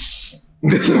vibes.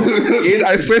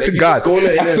 I swear to God.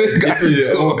 I swear to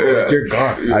God. You're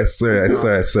gone. I swear.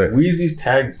 Weezy's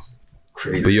tags is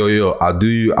crazy. But yo, I'll do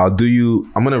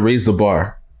you. I'm gonna raise the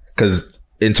bar because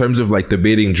in terms of like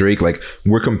debating Drake, like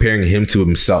we're comparing him to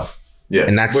himself. Yeah.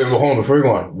 And that's Wait, hold on. Before we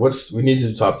go on, we need to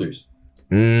do top threes.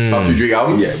 Top 3 Drake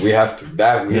albums? Yeah, we have to.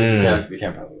 That we can't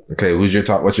pass it. Okay, what's your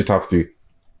top 3?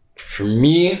 For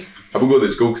me, I would go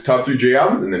this. Go top 3 Drake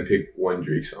albums and then pick one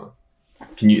Drake song.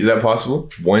 Is that possible?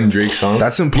 One Drake song?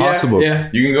 That's impossible. Yeah.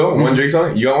 You can go? One Drake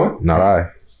song? You got one? Not I.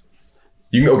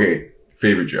 You can go. Okay.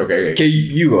 Favorite Drake. Okay. Okay,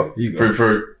 you go.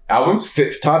 For albums?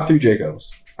 Top 3 Drake albums.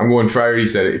 I'm going Friday already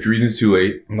said it. If Your Reason's Too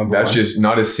Late, Number that's one. just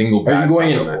not a single Are bad you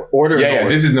going song in on that. order? Yeah,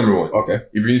 this is number 1. Okay.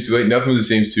 If Your Reason's Too Late, Nothing Was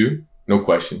the Same 2. No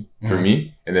question. For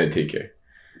me. And then Take Care.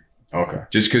 Okay.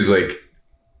 Just because, like,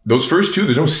 those first 2,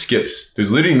 there's no skips. There's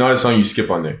literally not a song you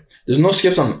skip on there. There's no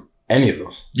skips on any of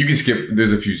those. You can skip.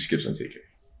 There's a few skips on Take Care.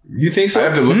 You think so? I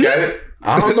have to look at it.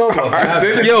 I don't know about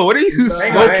that. Yo, what are you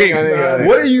smoking? hang on.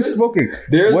 What are you smoking?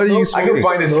 What are you I smoking? can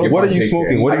find a skip. What on are you Take smoking?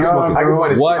 Care. What are you smoking? I can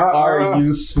find a skip. What are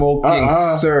you smoking,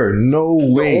 sir? No The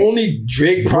way. only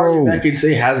Drake Bro. project I can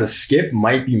say has a skip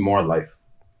might be More Life.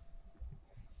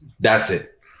 That's it.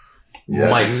 Yeah.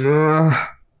 Might.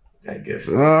 I guess.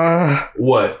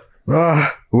 What?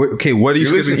 Okay, what are you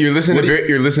skipping? You're listening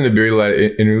to Buried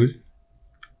Alive interlude.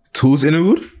 Who's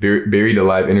interlude? Buried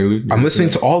Alive interlude. I'm listening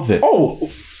to all of it. Oh,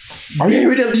 are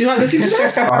you not listening to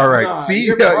that? All right, Nah, see,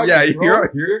 you're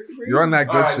you're on that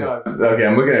good shit. Okay,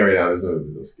 I'm looking at it right now. There's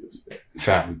no skips.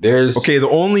 Fam, there's Okay, the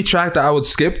only track that I would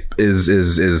skip is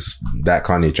that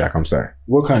Kanye track. I'm sorry,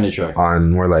 what kind of track?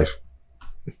 on More Life.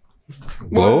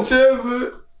 Blow.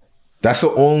 Whichever. That's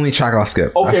the only track I'll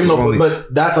skip. Okay, That's the no, only-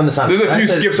 but that's understandable. There's a few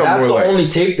That's skips on That's More the Life. only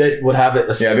tape that would have it.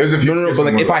 A skip. Yeah, there's a few. no, skips but on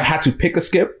like More if Life. I had to pick a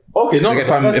skip, Okay, no, like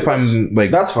if I'm like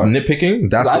that's fine. nitpicking,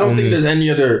 that's I the don't only. think there's any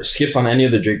other skips on any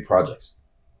of the Drake projects.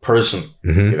 Personally.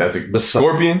 Mhm. Okay, that's a But so-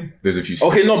 Scorpion. There's a few.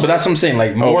 Skips. Okay, no, but that's what I'm saying.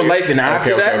 Like More Okay. Life, and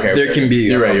after Okay, that, okay, there can be.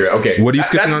 You're right. Okay. What are you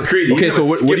skipping that's on? Crazy. Okay, You so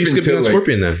never what are you skip skipping on until, like,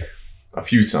 Scorpion then? A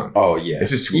few songs. Oh yeah,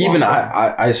 It's just too even long.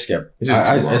 I skip. It's just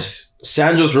too long.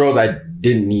 Sandra's Rose, I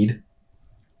didn't need.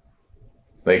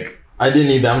 Like I didn't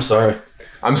need that. I'm sorry.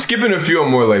 I'm skipping a few on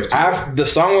More Life too. The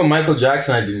song with Michael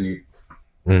Jackson, I didn't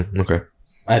need. Okay.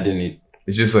 I didn't need.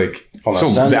 It's just like Hold on, so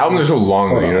Sandra- the albums are so long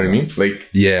though. Hold You know on. what I mean? Like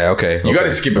Yeah. Okay. you got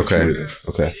to skip a few Okay. of them.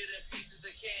 Okay.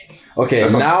 Okay,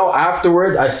 That's now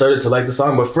afterwards, I started to like the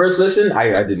song, but first listen, I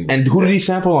didn't. And who did he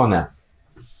sample on that?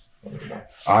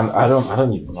 I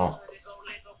don't even know.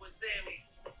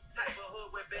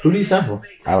 Who did he sample?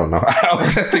 I don't know. I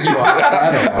was testing you.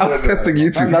 I don't know. I was testing you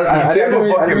too. I He didn't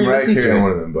really fucking listen Mariah to Carey it. on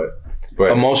one of them, but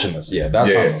Emotionless, yeah, that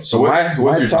Yeah, song. yeah. So What's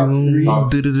my your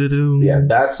top three, Yeah. yeah,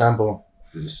 that sample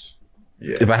is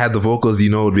yeah. If I had the vocals,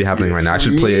 you know what would be happening right now. I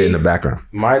should play it in the background.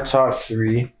 my top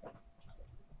three.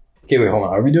 Okay, wait, hold on.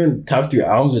 Are we doing top three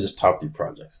albums or just top three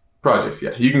projects? Projects,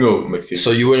 yeah. You can go mixtape. So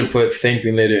you wouldn't put Thank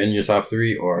Me Later in your top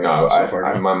three, or no, so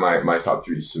far my top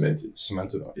three is cemented.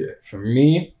 cemented on? Yeah. For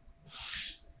me,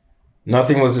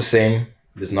 Nothing Was the Same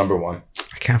is number one.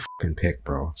 I can't fucking pick,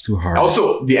 bro. It's too hard.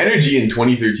 Also, the energy in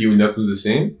 2013 when nothing was the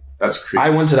same. That's crazy. I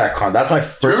went to that con. That's my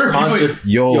first Remember people- concert.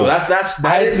 yo,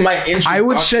 That is my introduction. I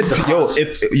would shed to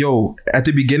concerts. at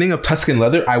the beginning of Tuscan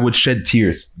Leather, I would shed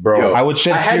tears, bro. Yo, I would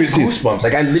shed I had serious tears. goosebumps.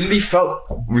 Like I literally felt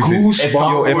If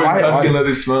goosebumps. I Tuscan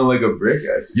Leather smelling like a brick,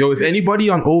 guys. Yo, if anybody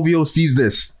on OVO sees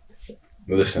this,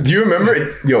 Listen, Do you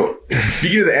remember? Yo,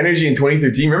 speaking of the energy in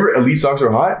 2013, remember Elite Socks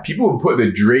Were Hot? People would put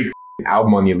the Drake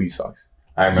album on the Elite Socks.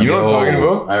 I remember. You know what I'm talking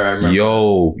about? I remember.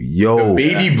 yo, The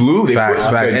Baby Blue. They facts,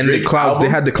 put facts, the and the Drake clouds. They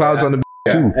album. had the clouds on the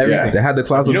Yeah, too. everything. They had the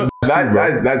clouds You on know the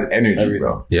that's energy, Everything.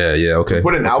 bro. Yeah, okay.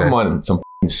 Put an album Okay. on some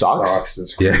f***ing socks.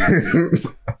 That's Yeah,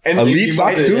 And Elite you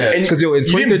socks might- too. yeah. Because yo, in You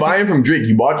didn't 2013, buy them from Drake.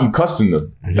 You custom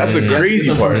them. That's the Mhm. crazy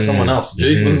from part. someone else.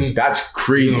 Drake wasn't. That's He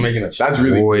crazy. wasn't making that shit. That's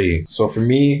really boy, So for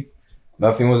me,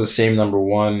 Nothing Was the Same, number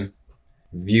one.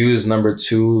 Views, number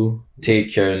two.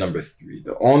 Take Care, number three.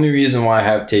 The only reason why I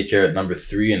have Take Care at number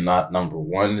three and not number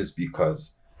one is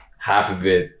because half of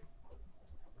it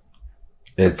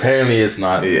it's apparently it's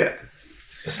not yeah.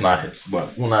 his,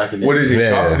 but we're not gonna. What is it?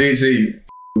 Yeah. Shot, they say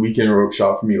Weekend wrote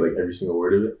shot for me like every single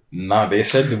word of it. Nah, they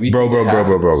said the week. bro.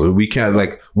 We can't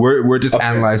we're just Okay.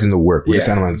 analyzing the work. We're just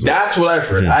Yeah. analyzing. The work. That's what I've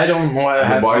heard. I don't know. I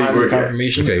have body work, yeah.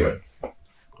 confirmation. Okay. but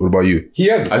What about you? he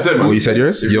has. I said Oh, you said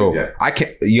yours? Yo, Yeah. I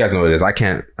can't. You guys know what it is. I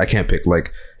can't pick.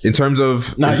 Like in terms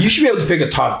of. Now you should be able to pick a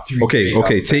top three.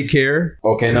 Okay. Take Care.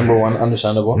 Okay, number one,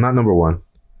 understandable. Not number one.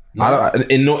 No. I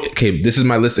don't, in no. Okay, this is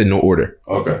my list in no order.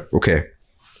 Okay. Okay.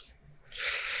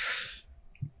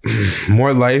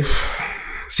 More Life.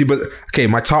 See, but okay,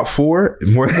 my top four.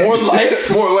 More More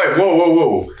life. More like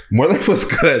whoa. More Life was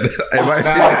good. If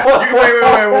I-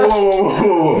 Wait,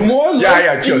 whoa. More life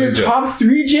Yeah, in chill. your top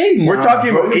three, Jay. We're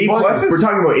talking about A pluses. We're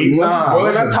talking about A pluses. Nah, More we're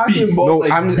like not a talking B. about. no,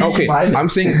 like, I'm B okay. minus. I'm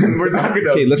saying. We're talking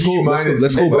about Okay, let's go. B Let's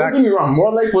minus. go Don't back. get me wrong.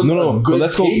 More life was No, a but good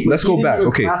let's go- tape, let's but go you back. didn't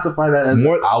Okay. classify that as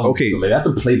More- an album. okay. So, like, that's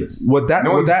a playlist. What that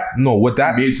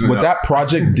Made something up. that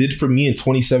project did for me in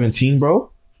 2017,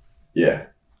 bro. Yeah.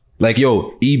 Like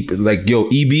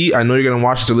EB, I know you're gonna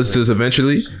watch this or listen to this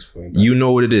eventually. You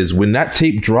know what it is. When that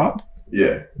tape dropped,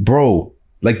 Yeah. bro,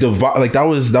 like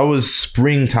that was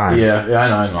springtime. Yeah,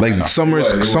 I know. Like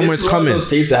summer's It's coming. It's one of those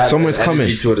tapes that have Summer's an coming.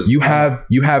 energy to it as You well.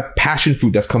 have Passion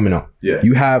Fruit that's coming out. Yeah.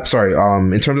 You have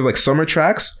in terms of like summer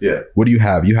tracks, Yeah. what do you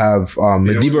have? You have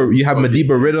Madiba. You have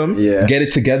Madiba Rhythm. Yeah. Get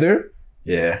It Together.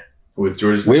 Yeah. With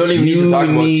George. We don't even need to talk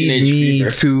about need Teenage me Fever.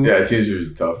 too. Yeah,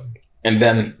 teenagers are tough. And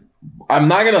then I'm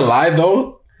not gonna lie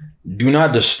though, Do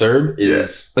Not Disturb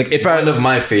is like if one of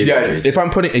my favorites. if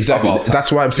I'm putting exactly,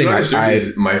 that's why I'm saying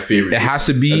is my favorite. It has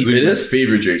to be. It is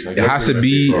favorite Drake song. It has to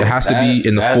be. It has to be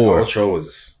in the 4. Outro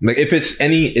was like if it's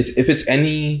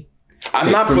any.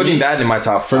 I'm not putting that in my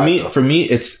top 5. For me,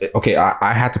 it's okay.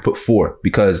 I had to put 4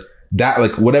 because that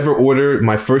like whatever order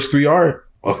my first 3 are.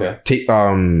 Okay. Take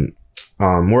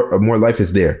more life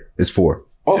is there is 4.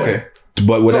 Okay.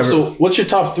 But whatever. So what's your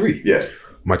top 3? Yeah.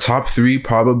 My top 3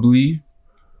 probably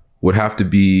would have to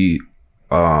be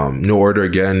No Order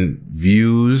again,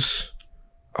 Views,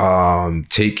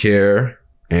 Take Care,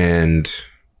 and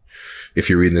if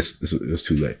you're reading this was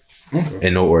too late. Okay.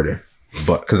 In no order.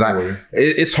 But because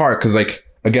it's hard because like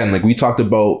again, like we talked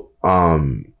about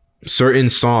certain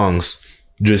songs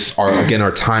just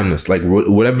are timeless. Like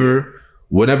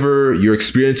whenever you're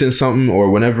experiencing something or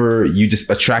whenever you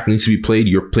just a track needs to be played,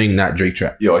 you're playing that Drake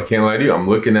track. Yo, I can't lie to you. I'm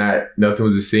looking at Nothing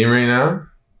Was the Same right now.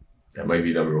 That might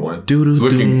be number 1. It's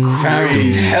looking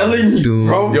crazy. I'm telling you,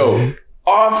 bro. Yo,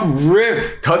 off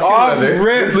rip. Tuscan Leather.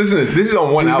 Rip. Listen, this is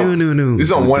on one album. This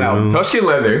is on one album. Tuscan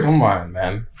Leather. Come on,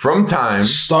 man. From Time.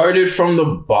 Started from the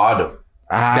bottom.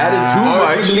 That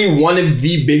is arguably one of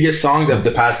the biggest songs of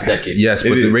the past decade. Yes,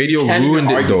 but the radio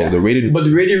ruined it though. But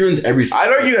the radio ruins everything.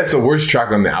 I'd argue that's the worst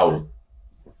track on the album.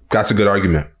 That's a good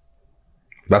argument.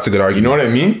 You know what I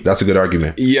mean? That's a good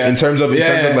argument. Yeah. In terms of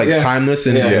timeless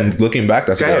and looking back,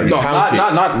 that's a good argument.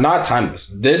 No, not timeless.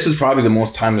 This is probably the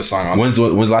most timeless song on. When's the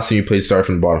last time you played Start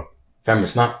from the Bottom? Fam,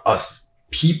 it's not us.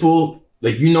 People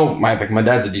like my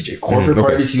dad's a DJ. Corporate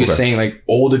parties, he was saying like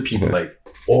older people, like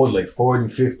 40,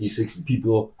 50, 60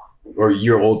 people or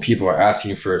year-old people are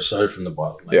asking for a Start from the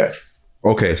Bottom. Like, yeah.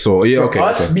 Okay, so for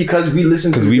us, because we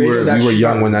listened to because we were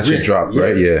young when that shit dropped,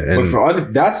 right? Yeah, but for other,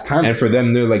 that's time. And for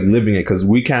them, they're like living it because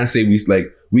we can't say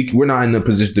we're not in a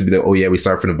position to be like, oh yeah, we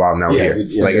start from the bottom now we're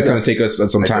here. Like it's gonna take us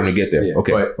some time to get there. Yeah.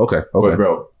 Okay, but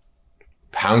bro,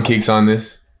 Pound Cake's on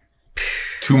this.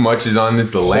 Too Much is on this.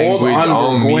 The Language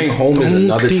on Going Home is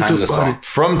another timeless song.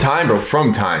 From Time, bro.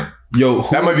 From Time. Yo,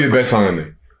 that might be the best song on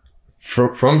there.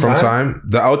 From time,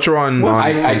 the outro on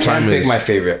I can't pick my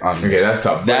favorite. Okay, that's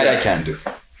tough. That I can't do.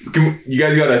 You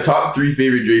guys got a top 3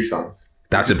 favorite Drake songs?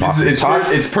 That's impossible.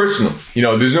 It's personal.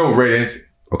 There's no right answer.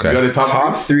 Okay. You got a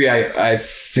top 3. I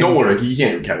think no order. You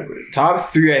can't categorize. Top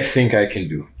 3. I think I can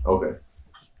do. Okay.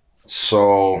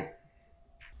 So.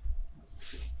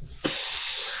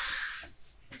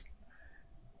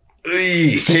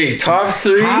 Hey, top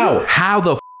 3. How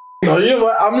the. No, you know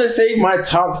what? I'm gonna say my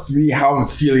top 3 how I'm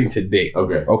feeling today.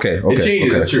 Okay. It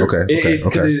changes. It's true.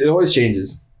 Because it always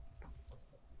changes.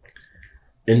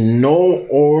 In no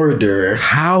order.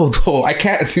 How though? I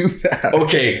can't do that.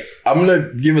 Okay, I'm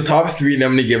gonna give a top 3, and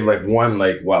I'm gonna give like one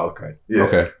wild card. Yeah.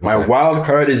 Okay. My wild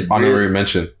card is honorary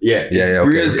mention. Yeah.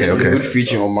 Okay. Good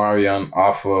featuring Omarion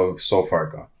off of So Far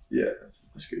Gone. Yeah,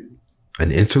 that's crazy.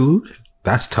 An interlude?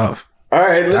 That's tough. All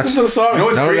right, listen to the song. You know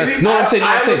what's crazy?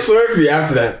 I have a story for you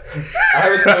after that. I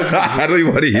have a story for you. I don't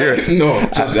even want to hear it. No,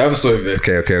 I have a story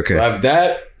for you. Okay. So I have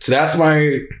that. So that's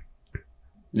my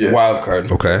wild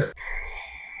card. Okay.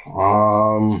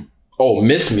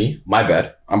 Miss Me. My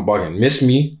bad. I'm bugging. Miss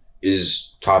Me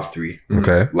is top 3.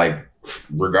 Okay. Like,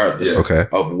 regardless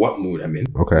of what mood I'm in.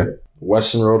 Okay.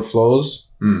 Western Road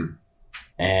Flows.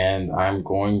 And I'm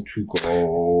going to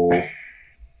go...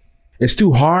 It's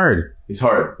too hard. It's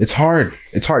hard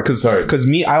because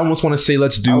me, I almost want to say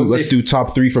let's do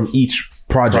top 3 from each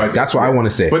project. That's what I want to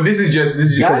say. But this is just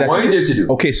that's easier to do.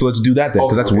 Okay, so let's do that then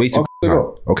because that's way too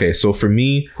hard. Okay, so for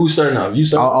me, who's starting off? You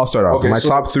start. I'll start off. Okay, my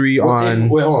top 3 on.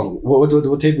 Wait, hold on.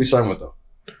 What tape we starting with though?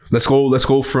 Let's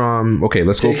go from. Okay,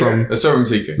 let's start from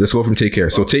Take Care. Let's go from Take Care.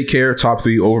 So Take Care, top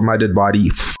 3, Over My Dead Body,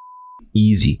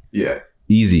 easy. Yeah.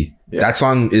 Easy. Yeah. That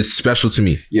song is special to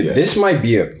me. Yeah, this might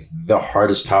be the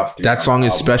hardest top 3. That song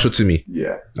is special to me.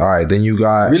 Yeah. All right, then you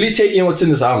got... Really taking what's in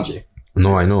this album, Jay.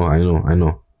 No, I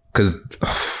know. Because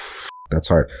that's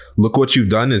hard. Look What You've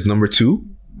Done is number 2.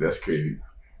 That's crazy.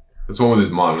 That's one with his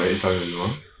mom, right? He's talking to his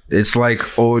mom. It's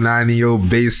like, oh, 90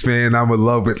 bass fan, I'm in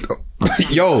love with...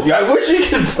 Yo. Yeah, I wish we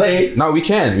could play. No, we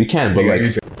can, but like...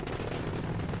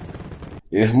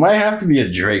 It might have to be a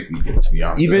Drake weekend, to be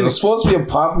honest. It's supposed to be a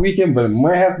pop weekend, but it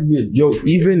might have to be a...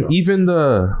 even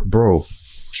the... Bro.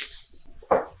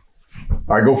 All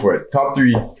right, go for it. Top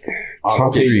 3.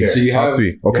 Top 3. So you have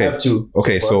 3. Okay. You have 2.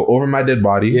 Okay, so Over My Dead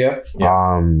Body. Yeah.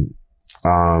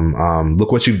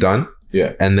 Look What You've Done.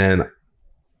 Yeah. And then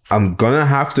I'm gonna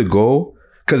have to go...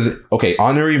 Because, okay,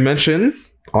 honorary mention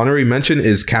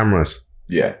is Cameras.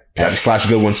 Yeah. and slash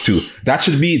good ones too. That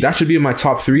should be in my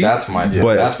top 3. That's my.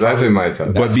 But- That's in my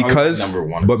top. but because number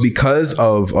one. because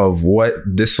of what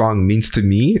this song means to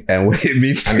me and what it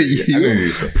means to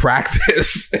you,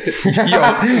 practice.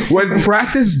 Yo, when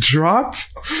practice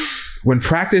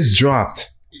dropped,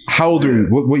 how old are you?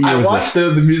 What year I was watched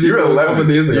this? the music You're video a 11 couple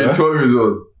days ago. You're 12 years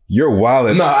old. You're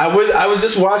wildin'. No, I was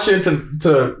just watching it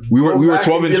to we were go back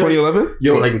 12 in and be like, 2011.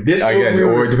 Yo, like this year Again, we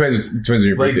or were it depends on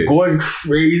your like birthday. going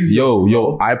crazy.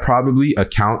 Yo, I probably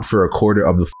account for a quarter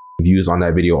of the views on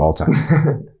that video all time.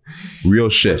 Real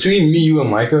shit. Between me, you, and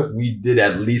Micah, we did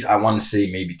at least, I want to say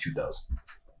maybe 2,000.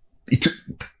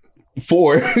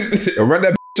 4. Run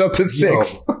that up to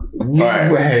 6. We Alright.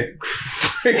 went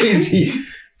crazy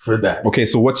for that. Okay,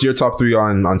 so what's your top 3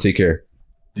 on Take Care?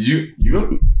 Did you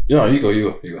go? No, you go.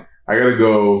 I gotta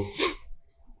go.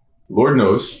 Lord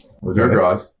knows with Rick Okay.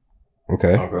 Ross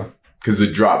Okay. Okay. because the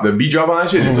beat drop on that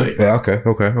shit is like. Yeah. Okay.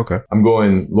 I'm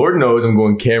going Lord knows. I'm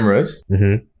going cameras,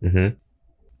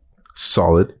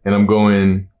 Solid. and I'm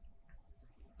going.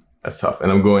 That's tough, and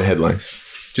I'm going headlines,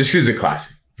 just because it's a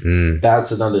classic.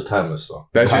 That's another timeless song.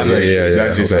 That's just Yeah. like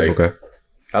that's just okay. like Okay.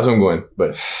 that's what I'm going.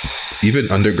 But Even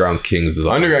Underground Kings is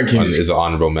Underground Kings is an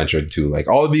honorable mention too. Like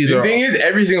all of these the are. thing is,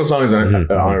 every single song is an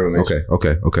honorable mention.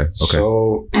 Okay.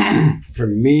 So for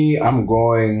me, I'm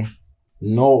going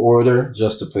no order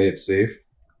just to play it safe.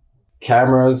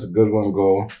 Cameras, good one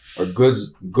go, or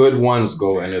good ones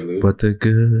go interlude. But the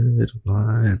good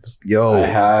ones, I yo, I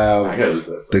have gotta listen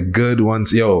to that song. the good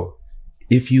ones, yo.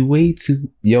 If you wait to,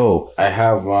 yo,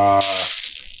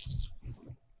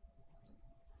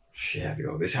 yeah,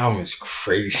 yo, this album is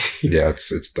crazy. yeah,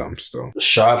 it's dumb still.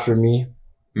 Shot for me.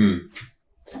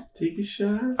 Take a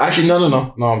shot. Actually,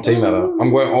 no, I'm taking that out. I'm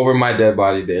going Over My Dead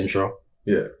Body, the intro.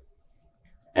 Yeah.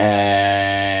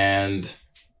 And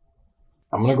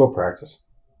I'm gonna go Practice.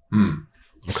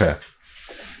 Okay.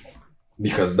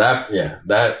 Because that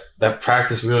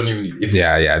practice we don't even need.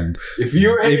 Yeah. If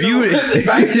you're If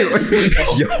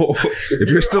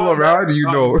you're still around, you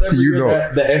know.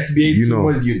 The SBA You team know.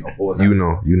 was, You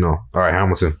know. All right,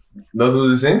 Hamilton. Those were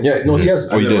the same. Yeah, no, he has.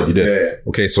 Oh, you did. Yeah.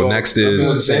 Okay, so next Nothing was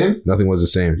the is same. Nothing Was the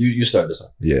Same. You start this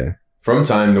one. Yeah. From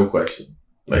Time, no question.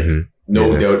 Like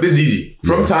no Yeah. doubt. This is easy.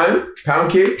 From Yeah. Time,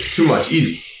 Pound Cake, too much.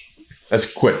 Easy. That's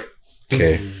quick.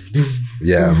 Okay.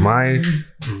 Yeah, mine.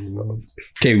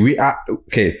 Okay,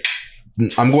 okay.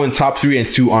 I'm going top 3 and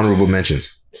 2 honorable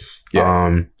mentions.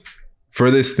 Yeah.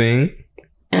 Furthest Thing.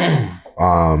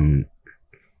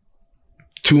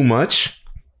 Too Much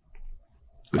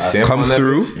The sample Come on that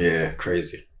Through. bitch? Yeah,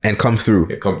 crazy. and Come Through.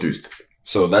 Yeah, come through.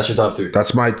 So that's your top 3.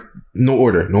 That's my no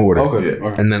order. Okay. Yeah.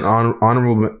 Okay. And then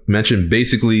honorable mention,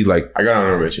 basically like I got an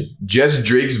honorable mention. Just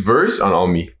Drake's verse on All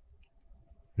Me.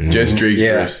 Just Drake's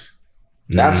Yeah. verse.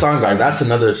 That song, guy. That's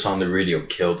another song the radio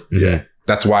killed. Yeah.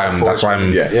 That's why I'm.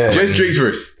 Yeah. Just Drake's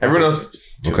verse. Everyone else.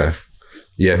 Okay.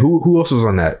 Yeah. Who else was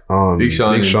on that? Big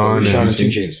Sean Sean and and 2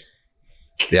 Chainz.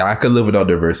 Yeah, I could live without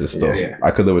their verses still. Yeah.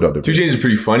 I could live without their 2 verses. Chainz is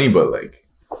pretty funny, but like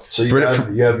So you For-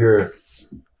 have your 2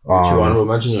 honorable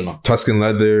mentions or no? Tuscan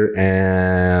Leather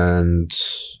and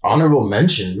Honorable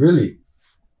mention, really?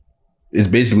 it's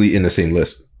basically in the same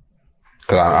list.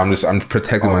 Cause I'm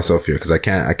protecting myself here because I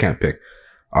can't pick.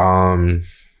 And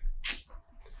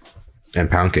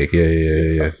Pound Cake,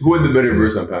 yeah. who had the better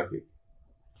verse on Pound Cake?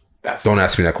 That's Don't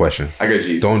ask me that question. I got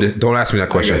G's. Don't ask me that I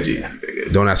got question. G's.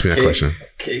 Don't ask me that Cake. question.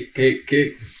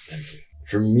 Cake.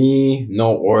 For me,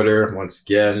 no order. Once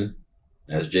again,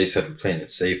 as Jay said, we're playing it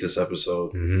safe this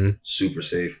episode. Super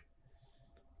safe.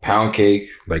 Pound Cake.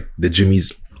 Like the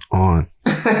Jimmy's on.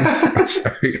 I'm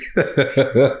sorry.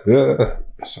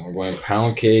 So I'm going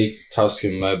Pound Cake,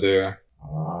 Tuscan Leather.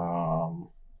 I'm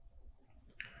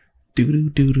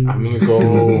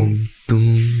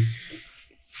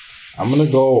gonna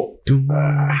go.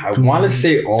 I want to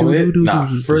say only.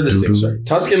 Furthest Thing. Sorry,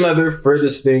 Tuscan Leather,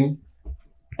 Furthest Thing,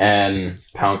 and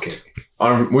Pound Cake.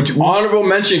 Honorable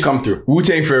mention come through.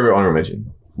 Wu-Tang Forever honorable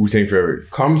mention. Wu-Tang Forever.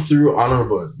 Come through.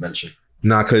 Honorable mention.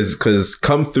 Nah, cause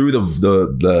come through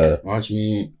the Watch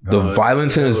me.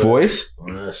 violence in his voice.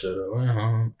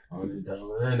 Man.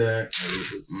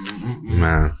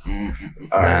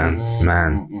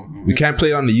 We can't play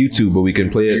it on the YouTube, but we can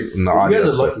play it in the You audio. guys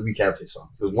are so- lucky we can't play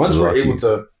songs. So once we're Lucky. able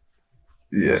to,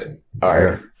 Yeah. All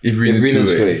right. If if Rena's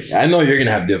Rena's too late. Flay, I know you're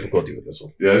gonna have difficulty with this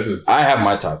one. Yeah, this is. I have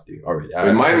my top 3 already.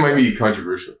 Mine might be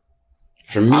controversial.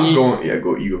 For me. I'm going. Yeah,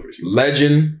 go. You go first.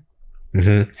 Legend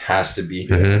Mhm. has to be.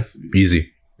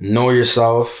 Easy. Know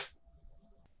Yourself.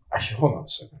 Actually, hold on a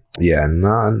second. Yeah,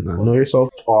 nah, know yourself.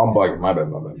 Oh, I'm bugging. My bad.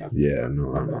 Yeah,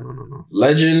 no.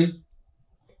 Legend.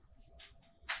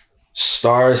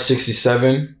 Star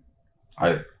 67.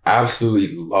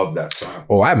 Absolutely love that song.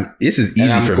 Oh, this is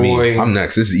easy for me. I'm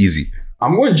next. This is easy.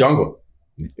 I'm going Jungle.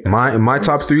 My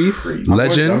top 3: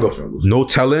 Legend, No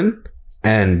Tellin',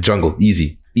 and Jungle.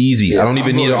 Easy. Yeah, I don't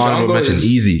even need an honorable mention.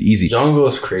 Easy. Jungle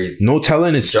is crazy. No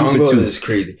Tellin' is Jungle stupid too. is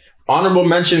crazy. Honorable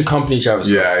mention, Company Travis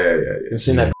Scott. Yeah. It's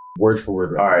in that word for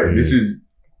word. All right, this is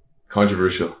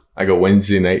controversial. I go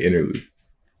Wednesday Night Interlude.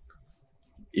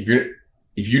 If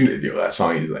you that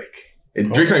song is like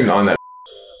Drake's not even on that.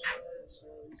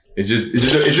 It's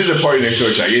just a party next door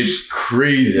track. It's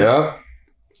crazy. Yep.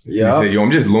 He said, "Yo,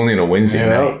 I'm just lonely on a Wednesday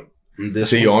night." I'm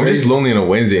just lonely on a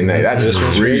Wednesday night. That's just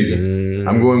crazy.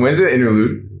 I'm going Wednesday Night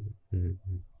Interlude.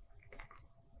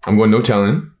 I'm going No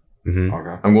Tellin'.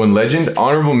 Okay. I'm going Legend.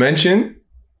 Honorable mention.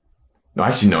 No,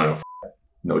 actually,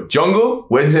 no. Jungle.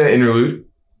 Wednesday Night Interlude.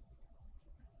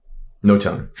 No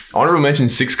Tellin'. Honorable mention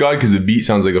 6 God because the beat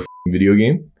sounds like a video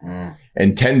game.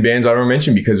 And 10 Bands honorable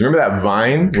mention because remember that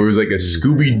Vine where it was like a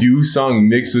Scooby-Doo song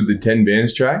mixed with the 10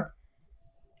 Bands track?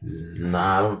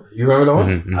 Nah, I don't. You remember that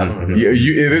one? I don't know.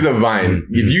 It is a Vine.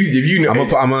 If you know,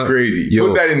 I'm crazy. Yo,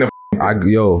 put that in the. I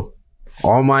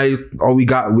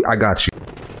got you.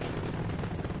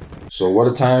 So what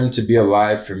a time to be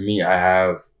alive for me. I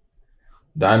have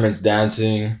Diamonds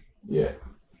Dancing. Yeah.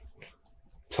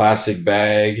 Plastic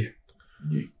Bag.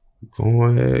 Go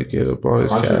ahead, get up all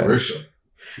this Controversial. cash.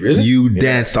 Really? You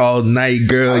danced all night,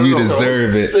 girl. You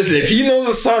deserve it. Listen, if he knows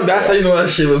the song, that's how you know that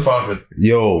shit was popping.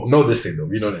 Yo, know this thing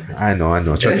though. You know that. I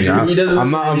know. Trust me. He doesn't.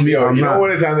 You know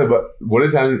what a time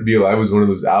to be alive was one of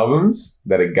those albums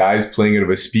that a guy's playing out of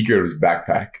a speaker out of his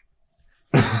backpack.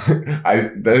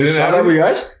 You saw that with you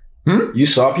guys? You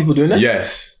saw people doing that?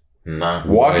 Yes. Nah.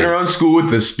 Walking around school with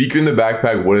the speaker in the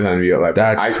backpack. What a time to be alive.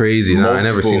 That's crazy. No, I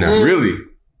never seen that. Really?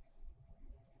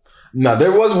 No,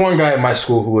 there was one guy at my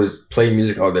school who was playing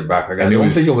music out of their backpack. I don't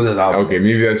think it was his album. Okay,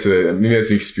 maybe that's an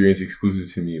experience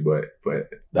exclusive to me, but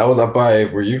that was up by.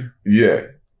 Were you? Yeah.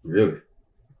 Really?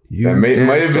 You might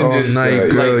have been just night,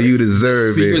 girl. You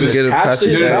deserve it. Get a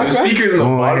speakers in the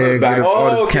bottom of the back.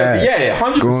 Oh, okay. Yeah,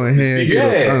 100%. Go ahead.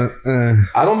 Yeah.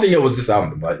 I don't think it was this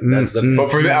album, but that's definitely.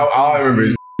 But for that, all I remember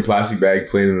is Plastic Bag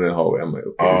playing in the hallway. I'm like,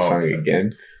 okay, this song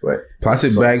again. But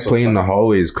Plastic Bag playing in the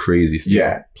hallway is crazy stuff.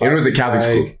 Yeah. It was a Catholic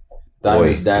school.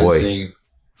 Diamonds Dancing,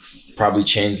 probably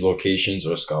change locations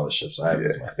or scholarships.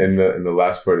 In the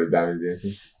last part of Diamonds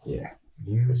Dancing. Yeah,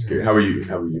 that's good. How are you?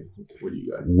 What do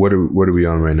you got? What are we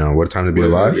on right now? What time to be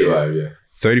alive?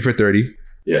 30 for 30.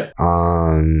 Yeah.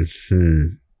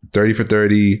 30 for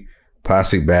 30.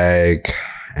 Plastic Bag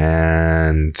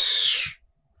and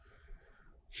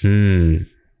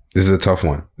this is a tough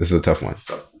one.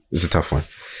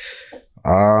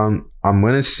 I'm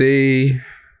gonna say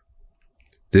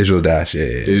Digital Dash,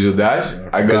 yeah. Digital Dash?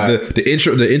 I got the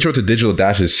intro to Digital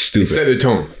Dash is stupid. It set the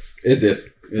tone. It did.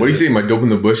 What do you say? My dope in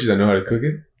the bushes, I know how to cook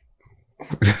it?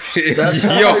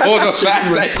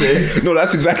 No,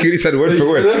 that's exactly what he said word for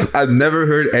word. I've never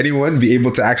heard anyone be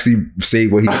able to actually say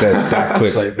what he said that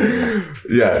quick.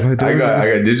 Yeah. I got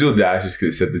Digital Dash just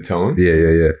because it set the tone. Yeah.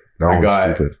 That one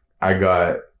was stupid. I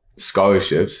got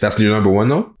Scholarships. That's your number one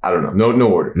though? I don't know. No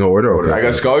order. No order? Okay. I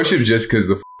got Scholarships just because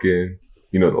the fucking...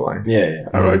 You know the line. Yeah.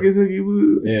 I rock Kentucky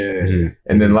Blues. Yeah.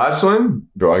 And then last one,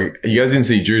 bro, you guys didn't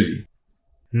say Jersey.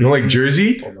 You don't like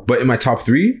Jersey? But in my top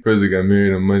 3? President got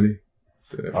married on Monday.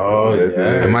 Oh,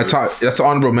 yeah. In my top, that's an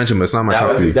honorable mention, but it's not my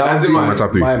top 3. That's in my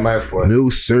top 3. My fourth. No,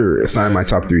 sir. It's not in my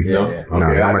top 3. No? Yeah.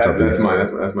 Okay, not my top 3. That's mine.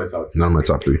 That's my top 3. Not my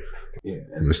top 3. Yeah.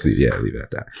 Leave it at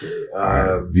that.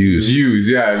 Okay. Views,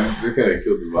 yeah. They kind of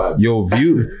killed the vibe. Yo,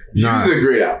 Views is a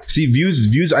great album. See,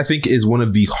 Views, I think, is one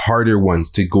of the harder ones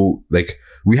to go, like,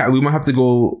 we might have to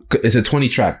go. It's a 20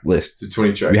 track list. It's a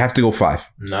 20 track. We have to go 5.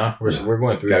 No, we're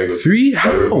going 3. Gotta go 3?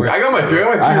 How? I got my 3.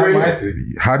 I have my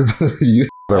 3. How did you?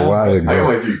 A while ago. I got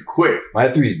my 3 quick. My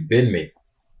 3's been made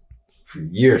for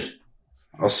years.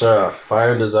 I'll start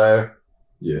Fire and Desire.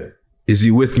 Yeah. Is he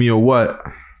with me or what?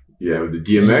 Yeah, with the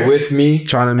DMX. You with me?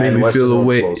 Trying to make me feel the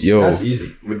way. Yo, that's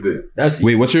easy. That's easy.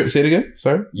 Wait, what's your? Say it again.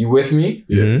 Sorry. You with me?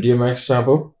 Yeah. DMX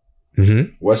sample.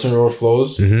 Western Road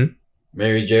Flows.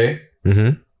 Mary J.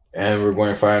 And we're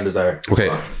going Fire and Desire.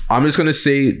 Okay, I'm just gonna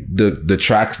say the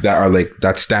tracks that are like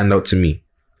that stand out to me,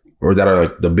 or that are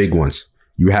like the big ones.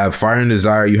 You have Fire and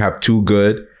Desire. You have Too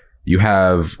Good. You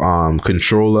have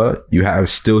Controller. You have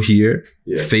Still Here.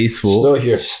 Yeah. Faithful. Still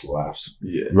Here slaps.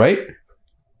 Yeah. Right.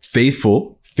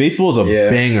 Faithful is a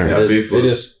banger. Yeah, It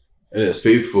is.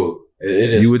 Faithful. It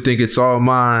is. You would think it's all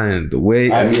mine. The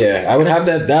way. I would have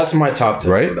that. That's my top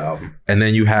 10 right? of the album. And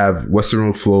then you have Western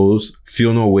Road Flows,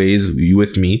 Feel No Ways, You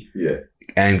With Me. Yeah.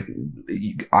 And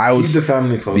I would Keep the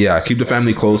family close. Yeah, Keep the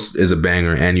Family Close is a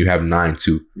banger, and you have 9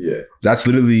 too. Yeah. That's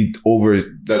literally over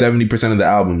 70% of the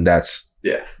album. That's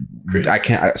Crazy. I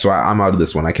can't. So I'm out of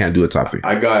this one. I can't do a top 3,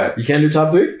 I got You can't do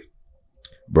top 3?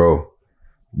 bro.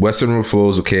 Western Road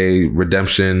Flows, okay.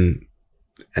 Redemption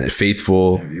and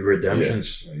Faithful.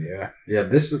 Redemptions. Yeah.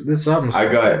 This album. I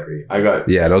got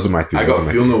Yeah, those are my 3. I Those are got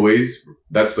my Feel No Ways.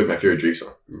 That's like my favorite Drake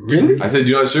song. Really? I said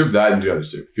Do Not Disturb that and Do Not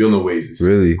Disturb. Feel No Ways is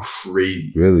Really?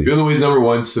 crazy. Really? Feel No Ways number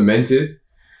 1, Cemented.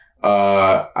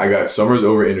 I got Summer's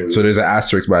Over Interlude. So there's an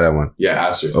asterisk by that one. Yeah,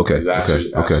 asterisk. Okay, There's asterisk,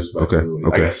 okay, asterisk by okay, Feel No Ways.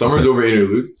 okay, I got Summer's okay. Over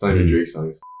Interlude. It's not even Mhm. a Drake song.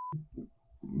 It's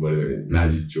whatever.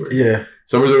 Magic Jordan. Yeah.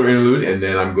 Summer's Over Interlude, and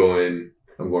then I'm going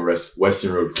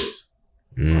Western Road Flows.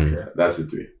 Mm. That's the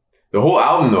 3. The whole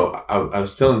album, though, I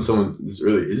was telling someone this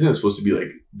earlier. Isn't it supposed to be like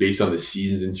based on the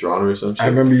seasons in Toronto or something? I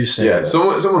remember you saying Yeah, that.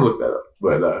 someone looked that up.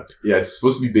 But yeah, it's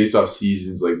supposed to be based off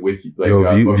seasons, like with like.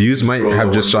 Yo, Views might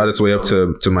have just shot its way up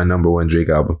to my number 1 Drake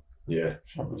album. Yeah,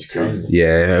 It's crazy.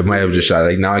 Yeah, it might have just shot.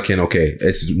 Like now I can. Okay,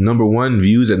 it's number 1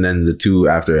 Views, and then the 2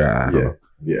 after. I don't know.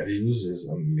 yeah. Views is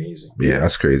amazing. Yeah,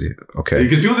 that's crazy. Okay.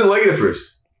 Because people didn't like it at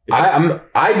first.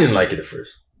 I didn't like it at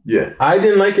first. Yeah, I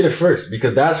didn't like it at first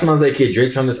because that's when I was like, okay,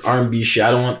 Drake's on this R&B shit. I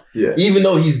don't want, yeah. even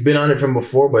though he's been on it from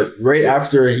before, but right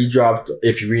after he dropped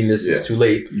If You're Reading This, It's Too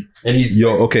Late, and he's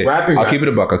okay. rapping. I'll keep it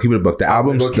a buck. The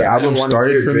album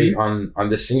started for me on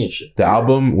this singing shit. The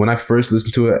album, when I first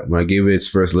listened to it, when I gave it its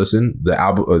first listen, the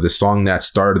album, or the song that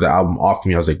started the album off for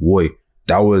me, I was like, boy,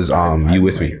 that was You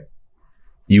With Me.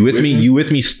 You With Me? You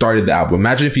With Me started the album.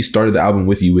 Imagine if he started the album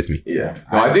with You With Me. Yeah.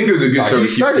 No, I think it was a good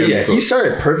start. He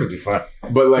started perfectly fine.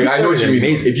 But like, I know what you mean.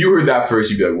 Amazing. If you heard that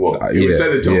first, you'd be like, whoa. It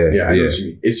set the tone. Yeah, I know what you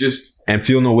mean. It's just. And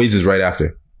Feel No Ways is right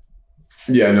after.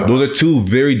 Yeah, no. Those are 2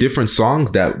 very different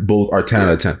songs that both are 10 out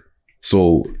of 10.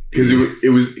 So. Because it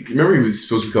was, remember he was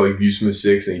supposed to be called like Views from the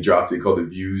 6 and he dropped it called the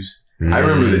Views. I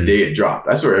remember the day it dropped.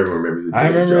 That's where everyone remembers the day I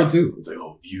remember it too. It's like,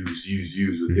 oh, views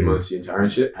with him on the entire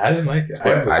and shit. I didn't like it.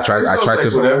 I tried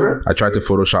to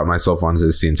Photoshop myself onto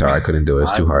the scene tower. I couldn't do it.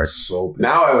 It's too hard. So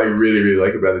now I like really, really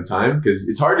like it, but at the time, because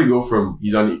it's hard to go from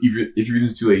he's on If You're Reading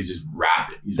This Too Late, he's just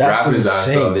rapping. He's rapping his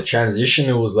ass off. The transition,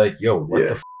 it was like, yo, what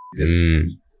the f is this? Mm.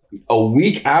 A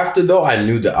week after though, I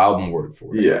knew the album word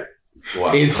for it. Yeah.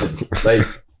 Wow. Instantly.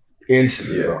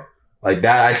 Instantly, bro. Like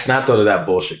that, I snapped out of that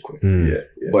bullshit quick. Mm.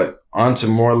 Yeah. But on to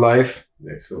More Life.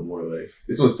 Next one, More Life.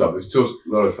 This one's tough. There's still a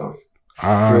lot of songs.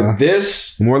 For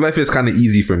this, More Life is kind of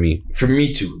easy for me. for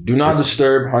me too. Do Not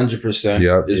Disturb, 100%.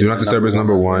 Yeah. Do Not Disturb is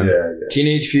number 1. Yeah.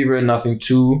 Teenage Fever, Nothing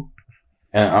 2.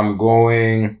 And I'm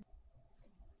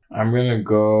gonna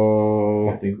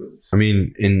go. I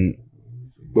mean,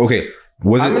 okay.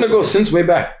 I'm gonna go Since Way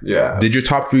Back. Yeah. Did your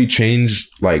top 3 change,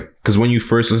 like, because when you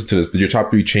first listened to this, did your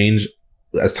top 3 change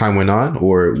as time went on,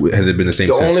 or has it been the same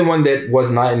The since? only one that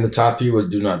was not in the top 3 was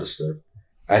Do Not Disturb.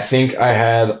 I think I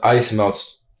had Ice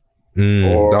Melts.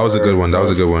 That was a good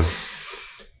one.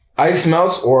 Ice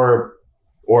Melts or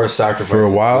Sacrifice. For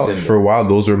a while,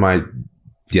 those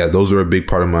were a big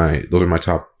part of those are my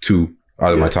top 2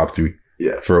 out of my top 3.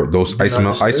 Yeah. For those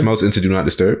Ice Melts into Do Not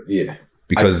Disturb. Yeah.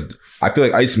 Because I feel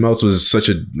like Ice Melts was such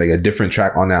a different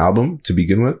track on that album to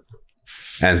begin with.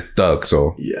 And Thug,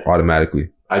 so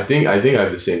automatically. I think I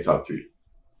have the same top 3.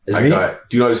 I got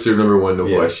Do Not Disturb number 1, no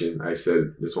question. I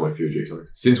said this one of my favorite Drake songs.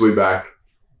 Since Way Back,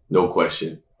 no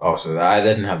question. Oh, so I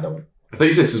didn't have that one. I thought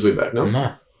you said Since Way Back, no? I'm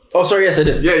not. Oh, sorry, yes, I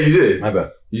did. Yeah, you did. My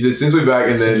bad. You said Since Way Back,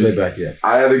 and then Since Way Back, yeah.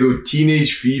 I had to go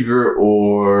Teenage Fever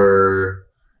or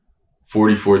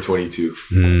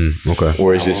 4422. Okay.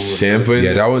 Or is just sampling?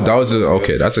 Yeah, that was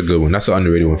okay. That's a good one. That's an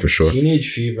underrated one for sure.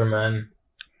 Teenage Fever, man.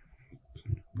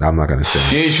 I'm not gonna say.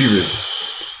 Teenage Fever.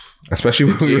 Especially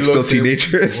when we were still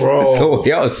teenagers. Bro.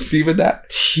 Yo, it's Fever that.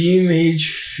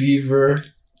 Teenage Fever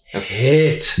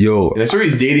hit. Yo. And I saw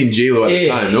he's dating J-Lo at the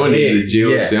time. No one needed a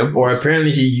J-Lo sample. Or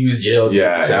apparently he used J-Lo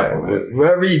to sample.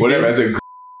 Whatever he Whatever, did.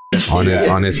 that's a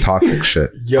on his toxic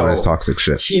shit. Yo, on his toxic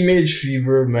shit. Teenage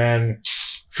Fever, man.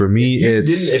 For me,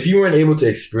 if you weren't able to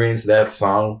experience that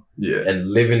song Yeah. and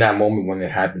live in that moment when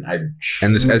it happened,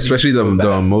 and especially the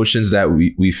emotions that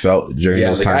we felt during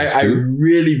those times I too.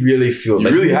 really, really feel You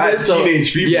like really you had miss out-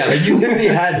 teenage fever. Yeah, like you literally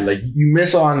had it. Like you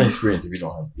miss out on an experience if you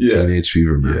don't have it. Yeah. Teenage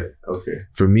Fever, man. Yeah. Okay.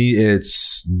 For me,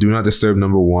 it's Do Not Disturb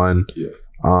number 1. Yeah.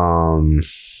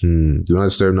 Do Not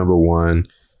Disturb number 1.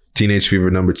 Teenage Fever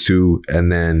number 2,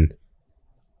 and then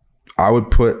I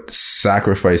would put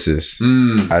Sacrifices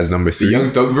as number 3. The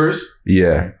Young Thug verse?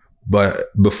 Yeah. But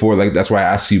before, like, that's why I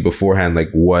asked you beforehand, like,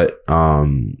 what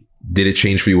did it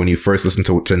change for you when you first listened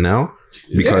to now?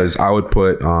 Because I would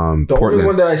put The Portland. only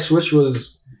one that I switched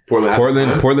was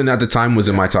Portland at the time was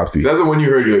in my top 3. That's the one you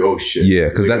heard. You're like, oh shit. Yeah,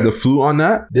 because that the flu on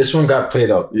that. This one got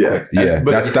played out. Yeah, Yeah,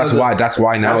 But that's why now that's it's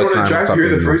one not. of the tracks you hear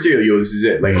the first day. Like, yo, this is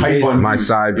it. Like hype on My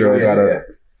side girl gotta.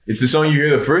 It's the song you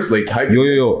hear the first. Like hype.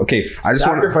 Yo. Okay, I just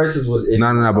want. Sacrifices was it.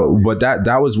 No. But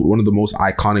that was one of the most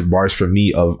iconic bars for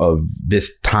me of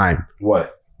this time.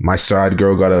 What? My side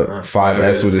girl got a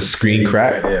 5S with a screen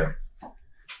crack. Yeah.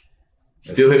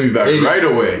 Still hit me back right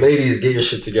away. Ladies, get your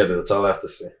shit together. That's all I have to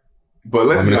say. But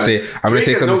let's. I'm gonna say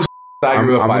something. I'm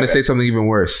gonna say something even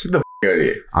worse. Get the out of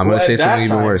here. I'm gonna say something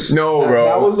even worse. No, bro.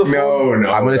 That was the no.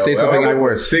 I'm gonna say something even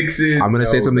worse. Sixes. I'm gonna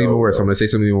say something even worse. I'm gonna say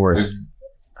something even worse.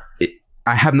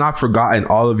 I have not forgotten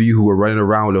all of you who were running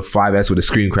around with a 5S with a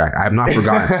screen crack. I have not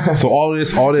forgotten. So all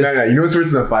this. No. You know what's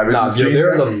worse than a 5S? Nah,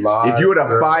 there was a lot. If you had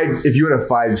a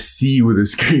 5C with a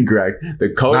screen crack, the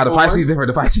color. Nah, the 5C is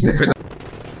different. The 5C is different.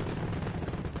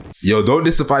 Yo, don't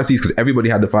diss the 5Cs because everybody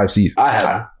had the 5Cs. I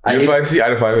had. I had a 5C. I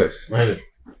had a 5S. Right.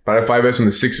 But I had a 5S when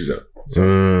the 6 was out.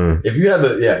 If you had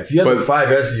the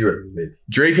 5S, you were lit.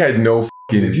 Drake had no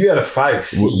fucking. If you had a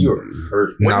 5C, you were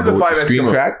hurt. When did the 5S screen come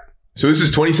out? crack? So this was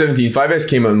 2017. 5S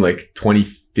came out in like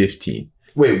 2015.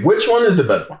 Wait, which one is the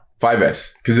better one?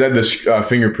 5S because it had the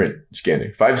fingerprint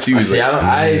scanner. 5C was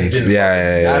I didn't.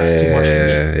 That's too much for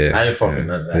me. Yeah. I didn't fuck with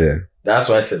none of that. Yeah. That's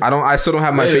why I said. I still don't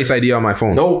have my Face ID on my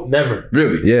phone. No, never.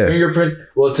 Really? Yeah. Fingerprint.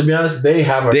 Well, to be honest, they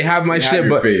have my shit,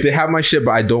 but they have my shit,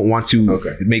 but I don't want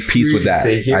to make peace with that.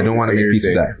 I don't want to make peace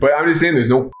with that. But I'm just saying, there's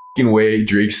no fucking way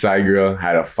Drake's side girl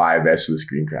had a 5S with a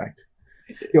screen cracked.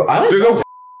 Yo, There's no.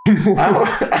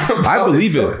 I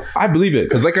believe it. I believe it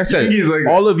because, like I said, like,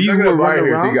 all of you who were running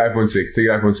around. Take iPhone 6. Take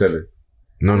iPhone 7.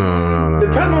 No.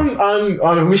 Depending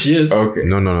on who she is. Okay.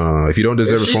 No. If you don't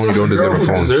deserve a phone, you don't deserve a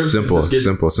phone.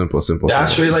 Simple.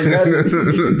 That's straight like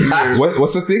that.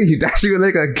 What's the thing? You dash you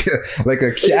like a cat.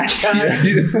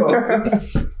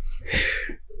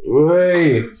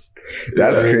 Wait.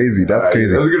 That's crazy. That's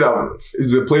crazy. That was a good album.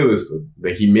 It's a playlist.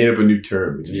 Like he made up a new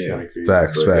term, which is kind of crazy.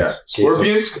 Facts.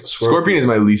 Scorpion is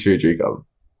my least favorite Drake album.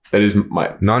 That is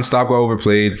my Non-Stop got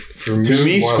overplayed. For to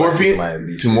me.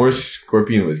 Scorpion.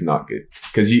 Scorpion was not good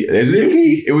because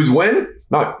it was when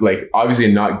not like obviously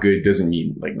not good doesn't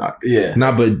mean like not good. Yeah.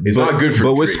 Nah, but it's not good for.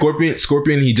 But with Drake.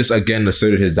 Scorpion, he just again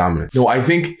asserted his dominance. No, I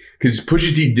think because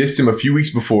Pusha T dissed him a few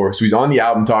weeks before, so he's on the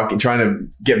album talking, trying to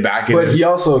get back in. But he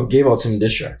also gave out some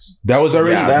diss tracks. That was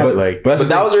already but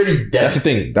that was already dead.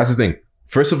 That's the thing.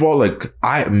 First of all, like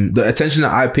the attention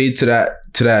that I paid to that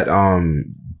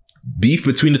beef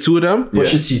between the two of them.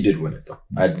 Pusha T did win it though.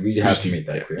 I really have to make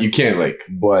that clear. You can't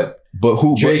but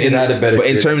who? Drake had a better. But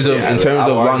in terms of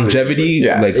longevity,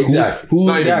 like exactly.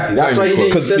 who? Exactly. That's why he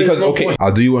because okay,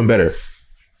 I'll do you one better.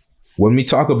 When we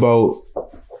talk about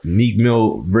Meek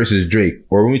Mill versus Drake,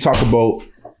 or when we talk about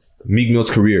Meek Mill's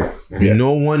career,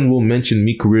 no one will mention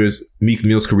Meek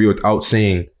Mill's career without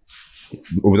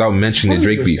mentioning the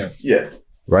Drake beef. Yeah.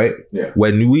 Right. Yeah.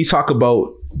 When we talk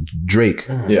about Drake,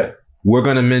 we're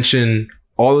gonna mention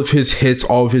all of his hits,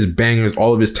 all of his bangers,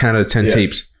 all of his 10 out of 10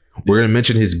 tapes. We're gonna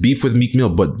mention his beef with Meek Mill,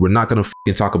 but we're not gonna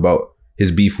fucking talk about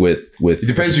his beef with. It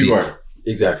depends who you are.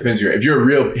 Exactly. Depends who you are. If you're a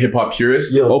real hip hop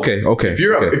purist, okay. If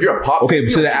you're a pop, to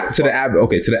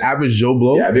the average Joe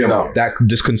Blow, that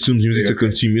just consumes music to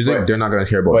consume music, they're not gonna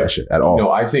care about that shit at all.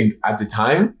 No, I think at the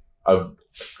time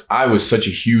I was such a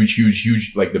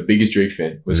huge, like the biggest Drake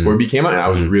fan when Scorpion came out, and I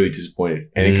was really disappointed.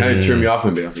 And it kind of turned me off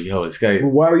a bit. I was like, yo, this guy.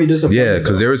 Why were you disappointed? Yeah,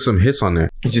 because there was some hits on there.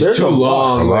 It's just too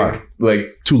long.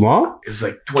 Like too long? It was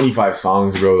like 25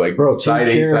 songs, bro. Like, side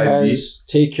A, side B.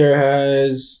 Take Care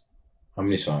has how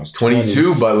many songs?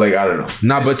 22, but like, I don't know.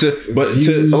 Nah, but to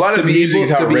a lot of music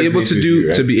to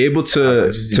be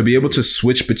able to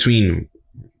switch between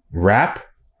rap,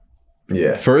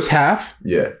 first half,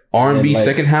 R&B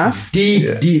second half,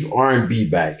 deep R&B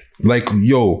bag, like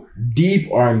deep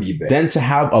R&B bag. Then to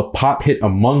have a pop hit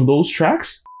among those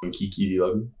tracks, Kiki, do you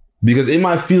love me? Because in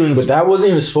my feelings, but that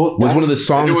wasn't even supposed. Was one of the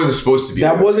songs. It wasn't supposed to be.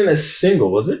 That wasn't a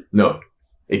single, was it? No,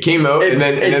 it came out and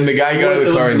then the guy got out of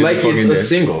the car and like it's a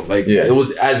single. Like it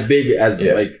was as big as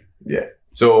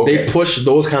So they pushed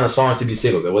those kind of songs to be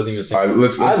singles. That wasn't even a single.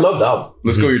 Let's I love the album.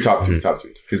 Let's go your top three,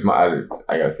 because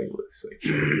I gotta think of this.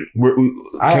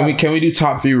 Like, can we do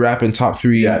top 3 rap and top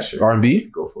 3 R&B?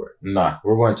 Go for it. Nah,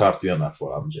 we're going top 3 on that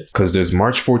full album, Jay. Because there's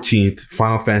March 14th,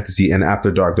 Final Fantasy, and After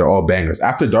Dark. They're all bangers.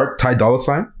 After Dark, Ty Dolla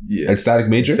 $ign, and Static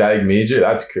Major. Static Major,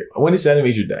 that's crazy. When did Static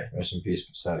Major die? Rest in peace,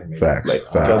 Static Major. Facts. Like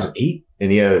 2008,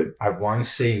 and he had. I want to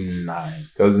say 9.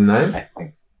 2009. I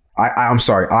think. I'm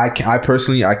sorry. I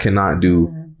personally cannot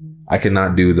do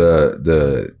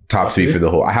the top 3 for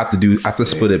the whole. I have to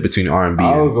split it between R&B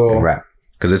and rap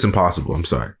because it's impossible. I'm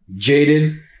sorry.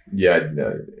 Jaded. Yeah.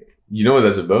 You know what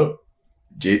that's about?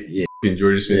 And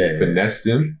Jordan Smith finessed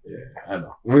him. Yeah, I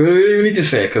know. We don't even need to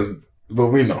say it, but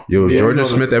we know. Yo, Yeah, Jordan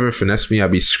Smith ever finessed me,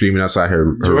 I'd be screaming outside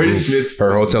her Jordan room, Smith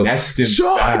her hotel. finessed him.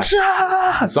 bad.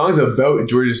 Georgia! The song's about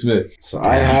Jordan Smith. So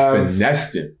I have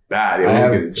finessed him bad. I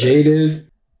have Jaded.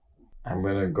 I'm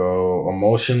gonna go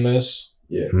Emotionless.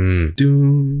 Yeah. And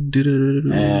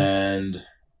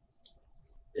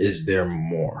Is There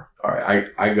More? All right.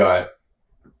 I got.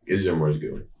 Is There More is a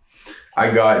good one.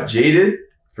 I got Jaded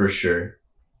for sure.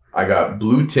 I got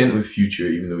Blue Tint with Future,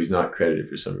 even though he's not credited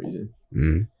for some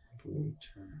reason.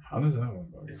 How does that one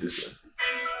go? It's this one.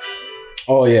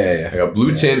 Oh yeah. I got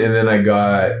Blue Tint, and then I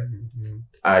got.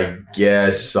 I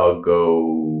guess I'll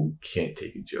go Can't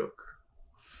Take a Joke.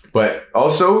 But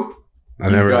also, I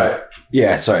never got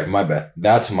Yeah, sorry, my bad.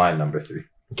 That's my number 3.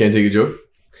 Can't Take a Joke.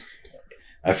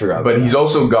 I forgot. But he's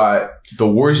also got the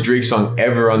worst Drake song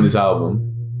ever on this album.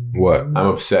 What? I'm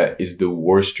Upset is the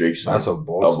worst Drake song That's a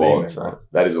bold of all statement. time.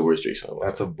 That is the worst Drake song of all time.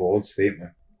 That's a bold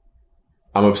statement.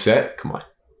 I'm Upset? Come on.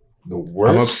 The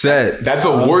worst. I'm upset. That's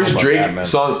I the don't worst know about Drake that, man.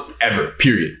 song ever.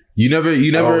 Period. You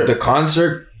never. The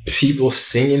concert, people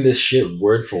singing this shit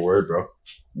word for word, bro.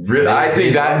 Really? I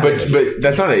think that, but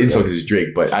that's not an insult because it's Drake.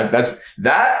 But that's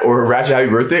that or Ratchet Happy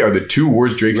Birthday are the two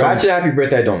worst Drake songs Ratchet Happy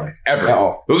Birthday, I don't like ever. at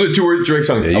all. Those are the two worst Drake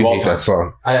songs Yeah, of you all hate time. that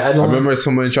song. I I don't remember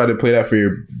someone tried to play that for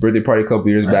your birthday party a couple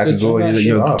years I back said, ago, turn and that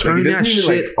you're shit like, yo, off. turn Like, it that doesn't even,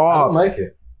 shit I don't off. like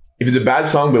it. If it's a bad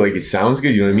song, but like it sounds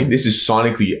good, you know what I mean? This is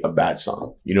sonically a bad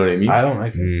song. You know what I mean? I don't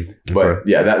like it. But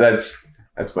yeah, that's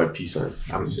my piece on it.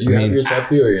 I'm just Do you have your top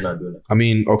 3 or you're not doing it? I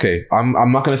mean, okay,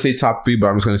 I'm not gonna say top 3, but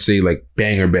I'm just gonna say like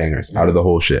bangers out of the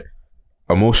whole shit.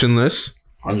 Emotionless.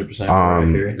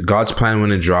 100%. God's Plan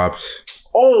when it dropped.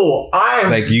 Oh, I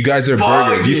am Like you guys are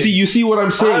bugging. burgers. You see what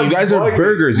I'm saying? I'm You guys are bugging.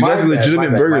 burgers. You My guys are bad, legitimate my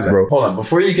bad, burgers, my bad. bro. Hold on,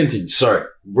 before you continue, sorry.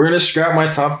 We're gonna scrap my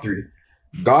top 3.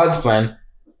 God's Plan,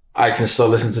 I can still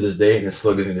listen to this day and it's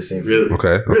still giving me the same feeling.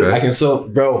 Okay, Really? I okay. can still,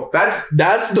 bro.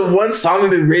 That's the one song that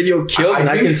the radio killed, and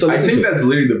I can still listen to it. that's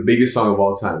literally the biggest song of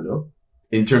all time, no?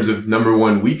 In terms of number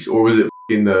 1 weeks, or was it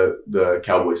in the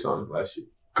Cowboy song last year?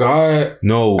 God,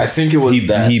 No, I think it was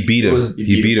that. he beat It him. was-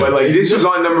 He beat But him. like this was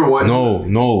on number 1.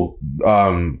 No.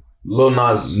 Lil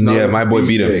Nas. Yeah, my boy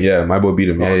beat him. Big. Yeah, my boy beat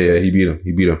him. Yeah, he beat him.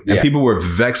 And Yeah. people were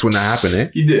vexed when that happened, eh?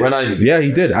 He did. We're not even. Yeah,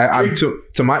 he did. I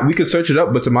to my we could search it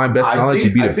up, but to my best knowledge, he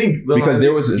beat him. I think Lil Because Nas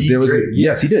there was beat Drake.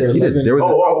 yes, he did.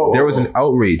 There was an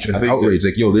outrage, I think so.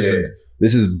 like yo,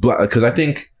 this is because I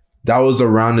think that was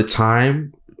around the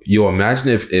time. Yo, imagine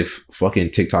if fucking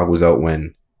TikTok was out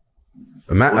when.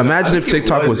 Imagine if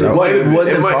TikTok was out. It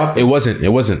wasn't might- popular. It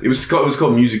wasn't. It was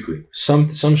called Musically. Some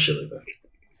shit like that.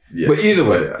 Yeah. But either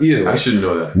way, I shouldn't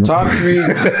know that.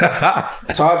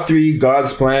 Top 3,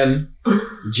 God's Plan,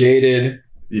 Jaded,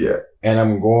 Yeah. and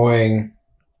I'm going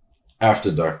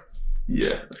After Dark.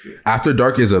 Yeah. Okay. After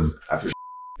Dark is a After Ty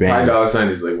bang. Dolla $ign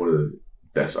is like one of the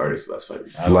best artists of the last 5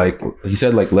 years. Like he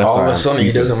said, like left. All of Eye. a sudden,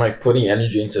 he doesn't like putting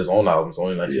energy into his own albums.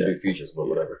 Only likes Yeah. to do features, but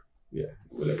whatever.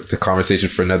 Whatever. The conversation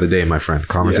for another day, my friend.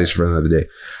 Conversation for another day.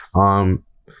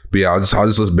 But yeah, I'll just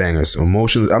list bangers.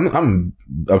 Emotions. I'm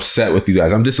upset with you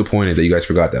guys. I'm disappointed that you guys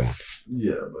forgot that one.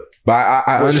 Yeah, But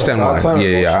I understand why.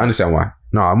 Yeah, I understand why.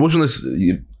 No, Emotionless.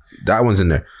 That one's in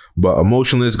there. But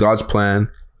Emotionless, God's Plan.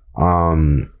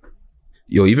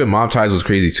 Yo, even Mob Ties was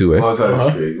crazy too. Mob Ties Uh-huh.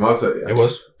 is crazy. Mob Ties, yeah. It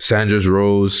was. Sandra's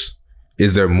Rose.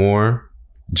 Is There More?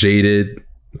 Jaded.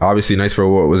 Obviously, Nice for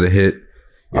What was a hit.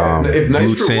 Yeah, if Blue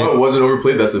Nice for Tint. What wasn't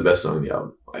overplayed, that's the best song on the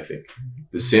album, I think.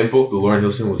 The sample, the Lauryn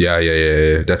Hill sample was Yeah.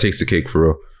 That takes the cake for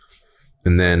real.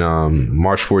 And then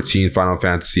March 14th, Final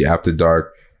Fantasy, After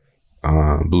Dark,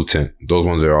 Blue Tint. Those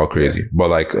ones are all crazy. But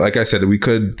like I said, we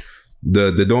could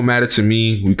the Don't Matter to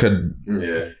Me. We could.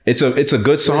 Yeah. It's a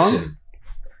good song. Listen,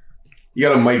 You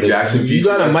got a Mike Jackson feature. you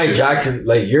got a that's Mike good. Jackson,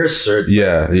 like you're certain.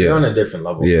 Yeah, You're on yeah. a different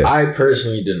level. Yeah. I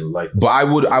personally didn't like. But I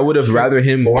would have rather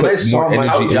him But when I put saw more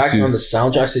Michael energy Jackson on into. the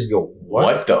soundtrack, I said, "Yo,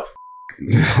 what? the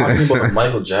You talking about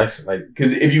Michael Jackson? Like,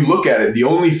 Because if you look at it, the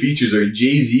only features are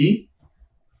Jay-Z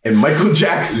and Michael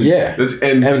Jackson. yeah,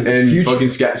 And Future. fucking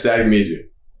Static Major.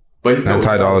 But And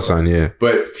Ty Dolla $ign, yeah.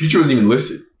 But Future wasn't even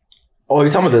listed. Oh,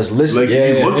 you're talking about this list? Like yeah,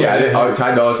 if you look yeah, at it, yeah.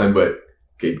 Ty Dolla $ign, but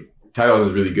okay, Ty Dolla $ign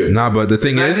is really good. Nah, but the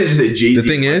thing is, Just say Jay-Z the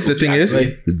thing is,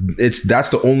 Jackson. that's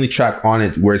the only track on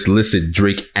it where it's listed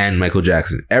Drake and Michael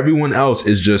Jackson. Everyone else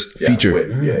is just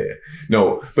featured. Yeah.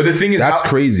 No, but the thing is, That's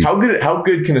crazy. How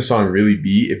good can a song really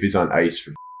be if it's on ice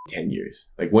for 10 years?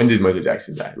 Like, when did Michael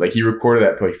Jackson die? Like, he recorded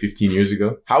that like 15 years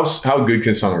ago. How good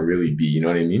can a song really be? You know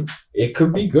what I mean? It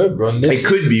could be good, bro. It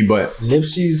could be, but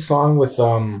Nipsey's song with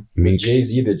Meek.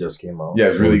 Jay-Z that just came out. yeah,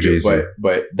 it's really good. Jay-Z.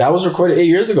 But That was recorded 8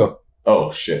 years ago.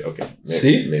 Oh shit. Okay.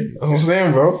 Maybe. That's what I'm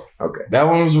saying, bro. Okay. That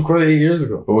one was recorded 8 years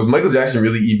ago. But was Michael Jackson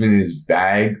really even in his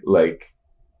bag, like,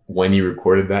 when he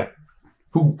recorded that?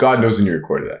 Who, God knows when he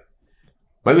recorded that.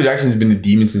 Michael Jackson has been a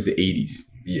demon since the 80s.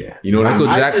 Yeah. You know what I mean?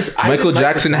 Michael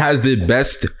Jackson has the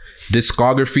best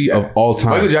discography of all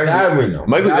time. Michael Jackson.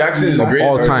 Michael Jackson is the greatest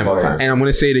all artist time. of all time. And I'm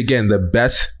gonna say it again: the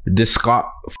best the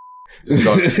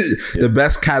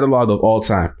best catalog of all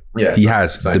time. Yeah, he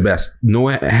has the best. No,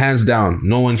 hands down.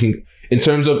 No one can. In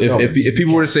terms of if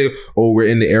people were to say, "Oh, we're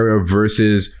in the era of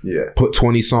verses," put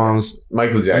 20 songs.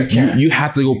 Michael Jackson. You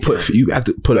have to go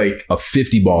put like a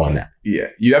 50 ball on that. Yeah,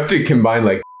 you have to combine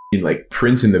like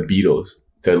Prince and the Beatles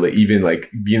to like, even like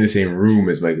be in the same room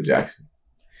as Michael Jackson.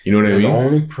 You know what I mean? The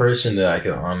only person that I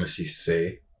can honestly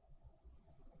say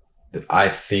that I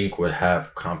think would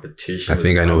have competition. I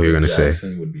think I know who you're gonna say.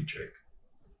 Would be Drake.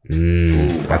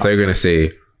 I thought you were gonna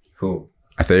say who?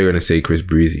 I thought you were gonna say Chris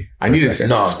Breezy. I need to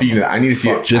speaking of that, I need to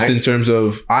see it. Just in terms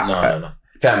of No.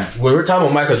 Fam, when we're talking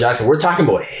about Michael Jackson, we're talking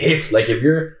about hits. Like if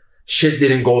your shit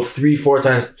didn't go 3-4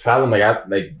 times platinum,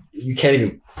 like you can't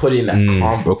even put in that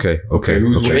combo. Okay.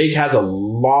 Drake has a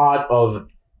lot of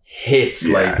hits.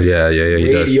 Yeah. Like Yeah.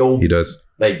 radio, He does.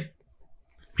 Like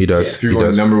he does. If you're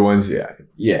going number ones,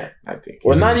 yeah. I think.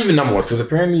 Well, not even number one, because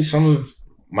apparently some of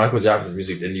Michael Jackson's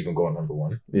music didn't even go on number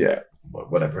one. Yeah.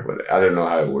 But whatever. But I don't know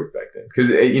how it worked back then. Because,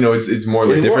 it's more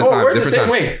like... different times. We're the same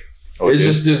way. It's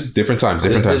just different times.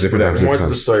 More to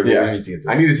the story. But we need to get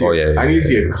to I need to see I need to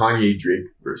see a Kanye Drake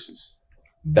versus.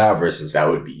 That versus. That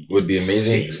would be amazing.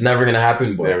 insane. It's never going to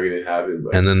happen. But never going to happen.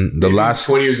 But and then the last...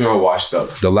 20 years going to washed up.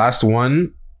 The last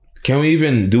one... do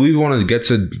we want to get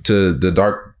to the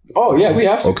dark... Oh, yeah, we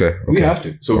have to. Okay. We have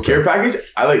to. So Care Package?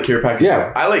 I like Care Package.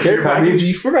 Yeah. I like Care Package.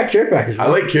 You forgot Care Package. I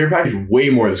like Care Package way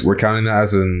more than We're counting that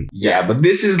as an... Yeah, but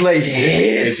this is like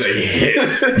hits.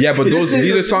 It's like hits. Yeah, but these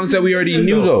are songs that we already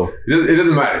knew, though. It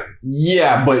doesn't matter.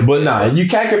 Yeah, but nah, you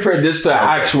can't compare this to an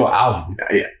actual album.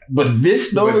 Yeah. But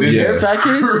this, though, Care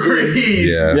Package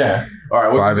crazy. Yeah. All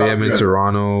right. 5 a.m. in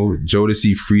Toronto.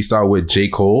 Jodeci freestyle with J.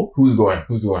 Cole. Who's going?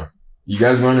 You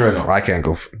guys going right now? I can't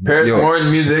go. Paris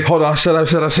Morton music. Hold on. Shut up.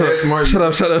 Shut up.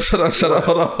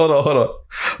 Hold on.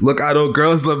 Look, I know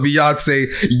girls love Beyonce.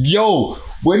 Yo,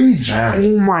 when he...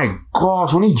 Oh my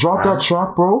gosh. When he dropped that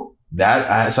track, bro. So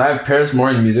I have Paris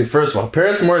Morton music. First of all,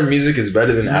 Paris Morton music is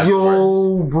better than Aston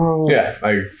Martin. Bro. Yeah.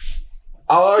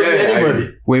 I'll argue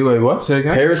anybody. Wait. What? Say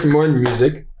again? Paris Morton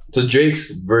music. So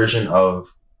Drake's version of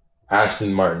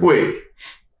Aston Martin. Wait.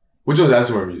 Which one's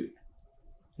Aston Martin music?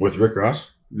 With Rick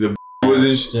Ross?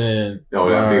 What's the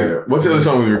other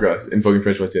song with Rick Ross in fucking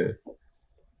French Montana?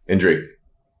 And Drake.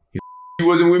 He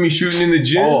wasn't with me shooting in the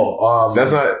gym.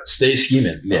 That's not Stay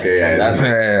Scheming. Yeah. Okay,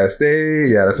 That's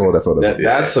all.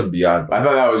 That's a beyond. I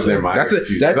thought that was never mind. That's a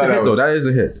hit though. That is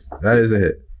a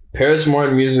hit. Paris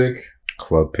Morton music.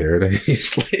 Club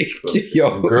Paradise.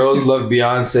 Yo. Girls love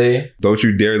Beyonce. Don't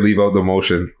you dare leave out the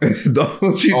motion.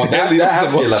 Don't you dare leave out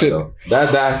the motion.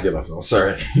 That has to get left out.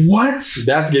 Sorry. What?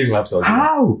 That's getting left out.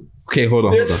 How? Okay, hold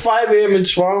on. There's 5 a.m. in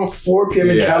Toronto, 4 p.m.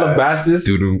 in Calabasas.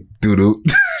 Doo-doo. You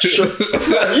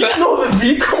know the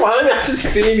beat. Come on, I don't have to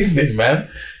say anything, man.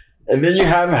 And then you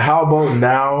have How About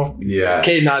Now? Yeah.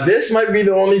 Okay, now this might be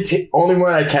the only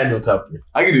one I can't do top 3.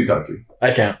 I can do top 3.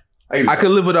 I can't. I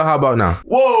could live with a How About Now.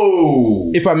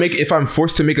 Whoa! If I'm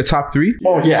forced to make a top 3,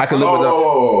 yeah, I could live with that.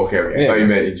 Okay. I thought you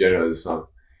meant in general as a song.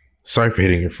 Sorry for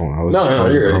hitting your phone.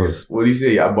 You're good. What do you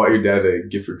say? I bought your dad a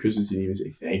gift for Christmas. He didn't even say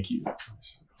thank you.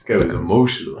 This guy was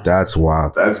emotional. That's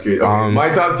wild. That's great. Okay, my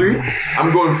top 3.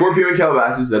 I'm going 4 p.m. in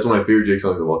Calabasas. That's one of my favorite Drake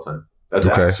songs of all time. That's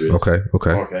okay.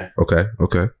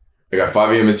 I got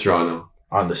 5 a.m. in Toronto.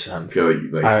 Understand.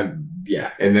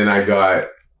 Yeah. And then I got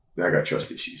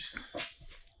Trust Issues.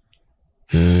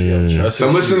 So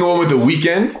I'm listening to the one with The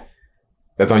Weeknd.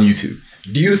 That's on YouTube.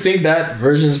 Do you think that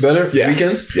version's better? Yeah.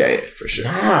 Weekends? Yeah, for sure.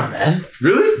 Nah, man.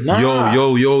 Really? Nah.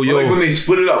 Yo. Like when they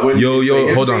split it up.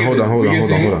 Hold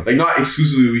on. Like not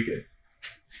exclusively The Weeknd.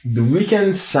 The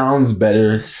Weeknd sounds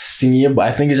better singing, but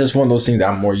I think it's just one of those things that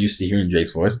I'm more used to hearing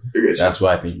Drake's voice. That's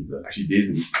why I think he's better. Actually,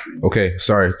 Disney. Okay,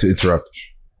 sorry to interrupt.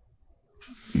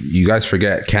 You guys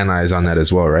forget Can I is on that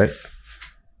as well, right?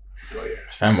 Oh, yeah.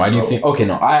 Fam, why do you think? Okay,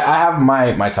 no, I have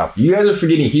my top. You guys are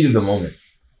forgetting Heat of the Moment.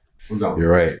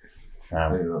 You're right.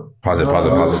 Pause it. This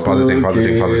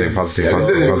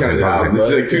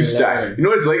is like too stacked. You know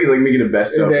what it's like? It's like making a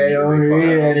best of. They don't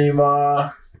read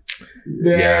anymore.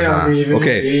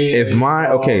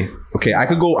 Okay. I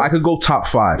could go top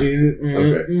 5.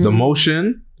 The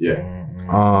Motion. Yeah.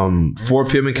 4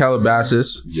 p.m. in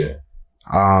Calabasas. Yeah.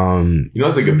 You know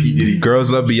it's like a P Diddy. Girls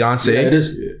Love Beyonce. Yeah,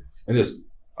 it is.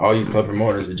 all you club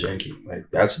promoters are janky. Like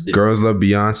that's the Girls Love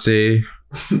Beyonce,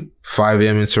 5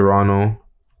 a.m. in Toronto,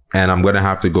 and I'm gonna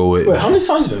have to go with. Wait, how many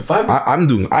songs you been? 5?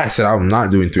 I said I'm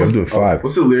not doing 3. I'm doing 5.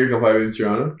 What's the lyric of 5 in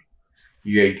Toronto?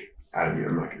 You like,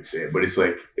 I'm not gonna say it, but it's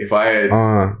like if I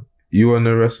had. You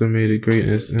underestimated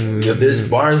greatness. Yeah, there's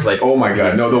bars like. Oh my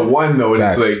god, no, the one though, and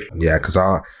it's like. Yeah, because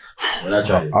I'll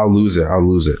lose it.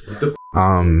 What the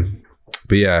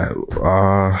but yeah.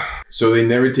 So they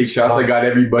never take shots. I got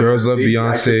everybody. Girls Love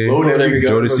Beyonce,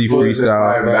 Jodeci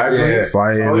Freestyle,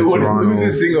 5 a.m. in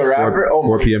Toronto,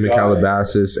 4 p.m. in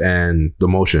Calabasas, and The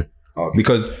Motion. Okay.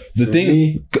 Because the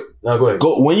thing, no, go ahead.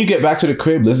 when you get back to the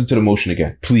crib, listen to The Motion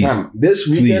again, please. This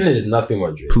weekend is nothing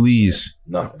but Drake. Please,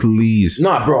 nothing. Please.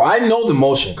 Nah, bro, I know The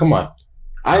Motion. Come on,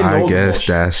 I guess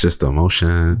that's just The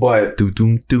Motion. But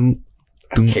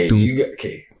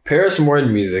okay, Paris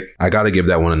Morton music. I gotta give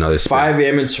that one another spin. 5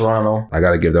 a.m. in Toronto. I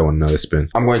gotta give that one another spin.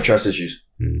 I'm going Trust Issues.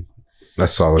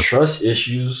 That's solid. Trust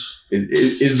Issues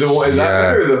is the one. Is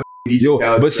that better or the Yo,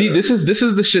 but see, this is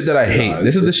the shit that I hate.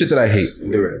 This is the shit that I hate.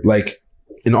 Like,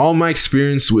 in all my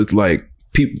experience with like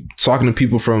people talking to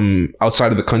people from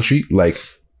outside of the country, like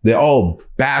they all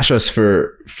bash us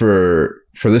for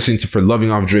listening to, for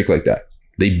loving off Drake like that.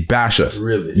 They bash us.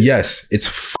 Really? Yes,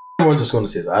 it's. Everyone's just going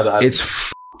to say that.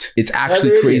 It's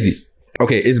actually crazy.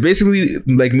 Okay, it's basically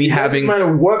like me having. No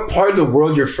matter what part of the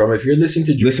world you're from, if you're listening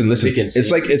to Drake, listen.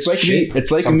 It's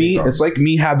like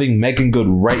me having Megan Good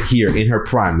right here in her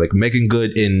prime, like Megan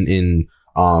Good in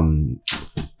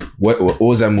what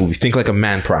was that movie? Think Like a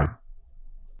Man prime.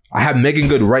 I have Megan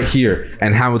Good right here,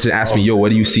 and Hamilton asked me, "Yo, what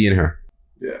do you see in her?"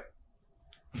 Yeah,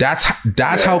 that's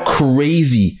how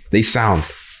crazy they sound.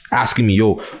 Asking me,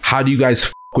 "Yo, how do you guys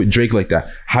f with Drake like that?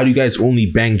 How do you guys only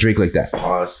bang Drake like that?"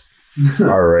 Pause.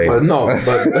 All right. But no,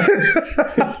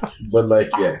 but like,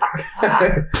 yeah.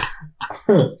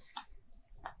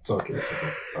 It's okay.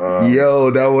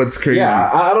 Yo, that one's crazy. Yeah,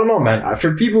 I don't know, man.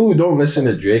 For people who don't listen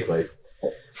to Drake, like,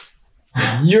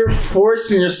 you're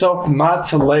forcing yourself not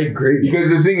to like great. Because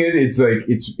the thing is, it's like,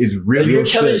 it's really. Like you're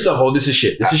telling yourself, "Oh, this is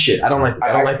shit. This is shit. I don't like this.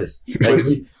 I don't like this."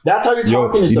 Like, that's how you're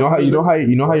talking to yourself.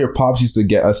 You know how your pops used to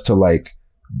get us to like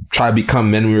try to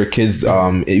become men when we were kids.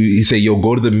 You say, "Yo,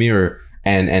 go to the mirror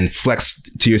and flex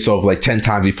to yourself like 10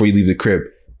 times before you leave the crib."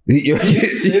 He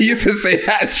used to say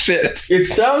that shit. It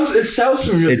sounds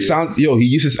familiar. He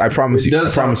used to. I promise you.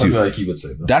 Like he would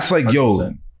say that. That's like, 100%.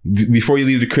 Yo, before you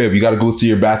leave the crib, you got to go to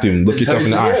your bathroom, look yourself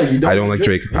in the eye. I don't like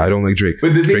Drake. I don't like Drake.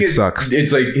 But the thing Drake is, sucks.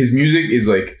 It's like his music is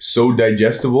like so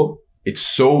digestible. It's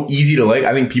so easy to like.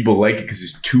 I think people like it because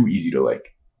it's too easy to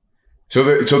like. So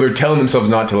they're telling themselves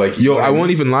not to like. Yo, I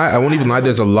won't even lie.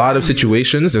 There's a lot of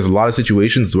situations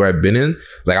where I've been in.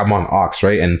 Like I'm on aux,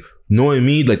 right? And knowing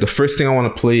me, like the first thing I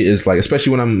want to play is like,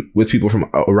 especially when I'm with people from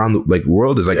around the like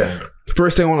world, is like the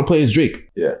first thing I want to play is Drake.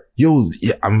 Yeah. Yo,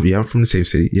 I'm from the same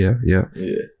city. Yeah.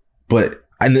 But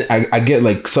I get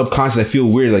like subconscious. I feel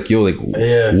weird. Like, yo, like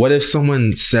what if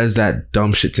someone says that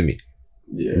dumb shit to me?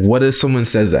 Yeah. What if someone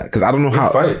says that? Because I don't know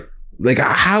how. Fight. Like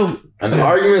how. And the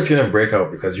argument's gonna break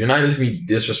out because you're not just be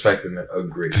disrespecting a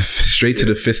great. Straight to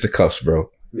the fisticuffs, bro.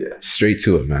 Yeah. Straight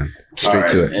to it, man. Straight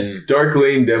to it. And Dark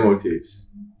Lane demo tapes.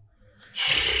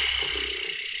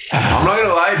 I'm not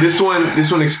gonna lie, this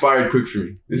one expired quick for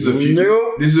me. This is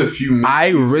a few minutes. I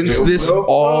rinsed this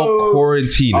all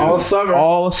quarantine. All summer,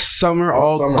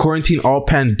 all quarantine, all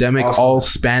pandemic, all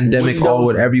spandemic, all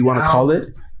whatever you want to call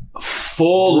it.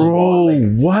 Full, bro,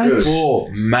 what? Full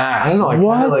mass. I don't know.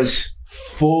 What?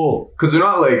 Full. Because they're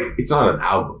not like, it's not an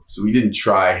album, so he didn't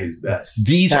try his best.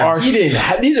 These are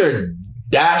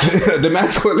dash. The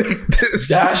man's like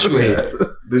this. Dashway.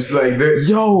 There's like,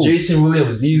 Jason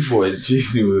Williams, these boys.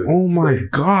 Jason Williams. Oh my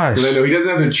gosh. I know he doesn't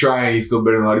have to try, and he's still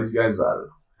better than a lot of these guys. But I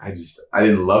don't know. I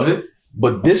didn't love it.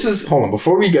 But this is, hold on,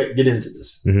 before we get into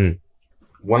this,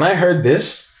 when I heard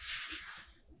this,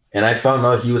 and I found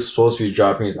out he was supposed to be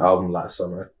dropping his album last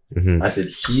summer, I said,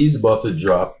 he's about to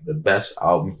drop the best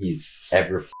album he's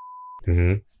ever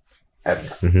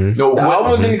ever. No, the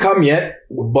album didn't come yet,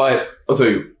 but I'll tell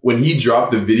you, when he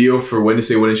dropped the video for When to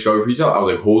Say When in Chicago Freestyle, I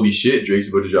was like, holy shit, Drake's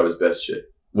about to drop his best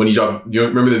shit. When he dropped, do you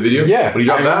remember the video? Yeah. When he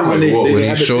dropped that, when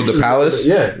he showed the palace?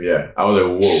 Yeah. I was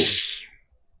like, whoa.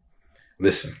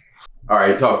 Listen. All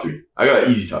right, top 3. I got an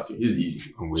easy top 3. This is easy.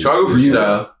 Chicago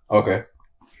Freestyle. Okay.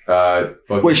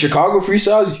 Wait, Chicago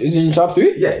Freestyle is in your top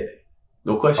 3? Yeah.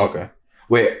 No question. Okay.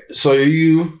 Wait, so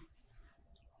you're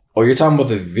talking about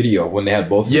the video when they had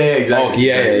both? Yeah, exactly.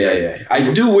 Yeah.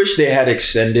 I do wish they had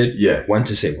extended When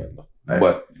to Say When, though.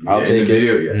 But I'll take it.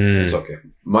 Video, It's okay.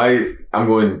 I'm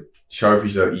going Chicago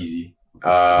Freestyle easy.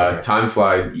 Time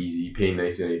Flies easy. Pain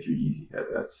 1993 easy.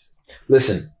 That's.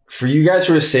 Listen, for you guys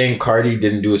who are saying Cardi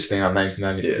didn't do his thing on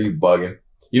 1993, bugging.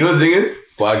 You know the thing is?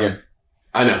 Bugging.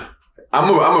 I know. I'm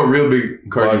a real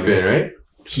big Cardi fan, right?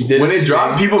 He did. When it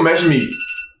dropped, people message me,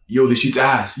 yo, this shit's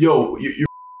ass. Yo, your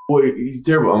boy, he's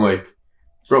terrible. I'm like,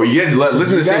 bro, you guys listen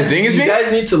to the same thing as me? You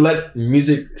guys need to let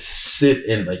music sit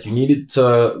in. Like, you needed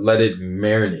to let it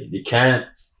marinate. You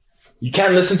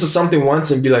can't listen to something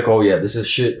once and be like, oh yeah, this is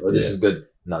shit or this is good.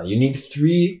 No, you need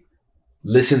 3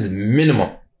 listens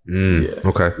minimum.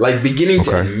 Okay. Like beginning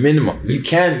to end, minimum. You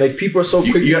can't, like, people are so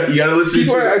quick. You gotta listen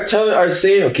people to are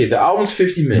saying, okay, the album's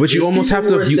 50 minutes. But you almost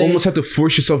have to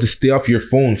force yourself to stay off your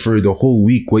phone for the whole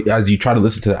week as you try to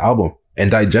listen to the album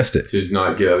and digest it. To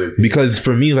not get other people. Because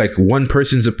for me, like, one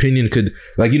person's opinion could,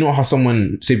 like, you know how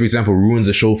someone, say for example, ruins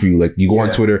a show for you. Like, you go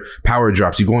on Twitter, power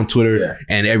drops. You go on Twitter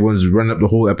and everyone's running up the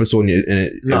whole episode and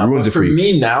it ruins it for you. For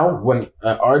me now, when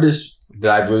an artist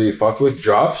that I've really fucked with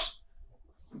drops,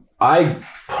 I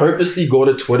purposely go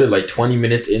to Twitter like 20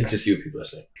 minutes in to see what people are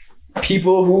saying.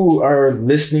 People who are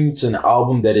listening to an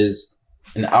album that is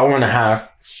an hour and a half,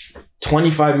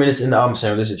 25 minutes in the album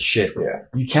saying this is shit. Yeah.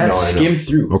 You can't skim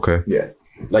through. Okay. Yeah.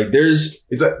 Like,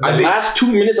 it's like the last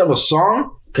 2 minutes of a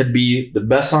song could be the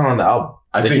best song on the album.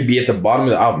 It could be at the bottom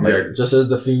of the album. Like, just as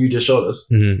the thing you just showed us.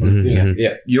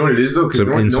 Yeah. You know what it is though?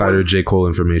 Some insider J. Cole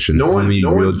information. Only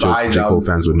real J. Cole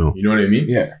fans would know. You know what I mean?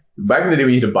 Yeah. Back in the day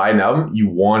when you had to buy an album, you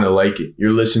want to like it.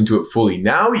 You're listening to it fully.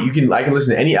 Now I can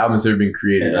listen to any album that's ever been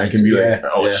created. And I can be like,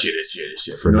 oh shit, it's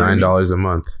shit. For $9 a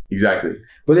month. Exactly.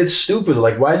 But it's stupid.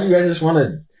 Like, why do you guys just want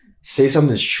to say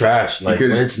something's trash? Like,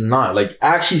 when it's not. Like,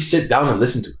 actually sit down and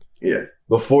listen to it. Yeah.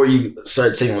 Before you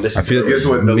start saying, well, this I feel guess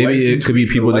what, maybe it could be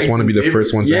people just want to be the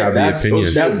first ones to have the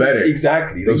opinion. That's better.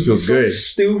 Exactly. Those feel good.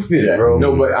 Stupid, bro.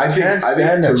 No, but I think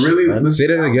to really listen. Say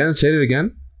that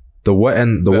again. The what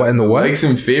and the what? Likes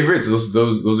and favorites.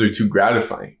 Those are too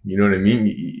gratifying. You know what I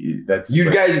mean? That's you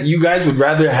guys would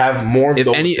rather have more. If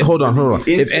any, hold on.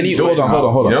 If any, hold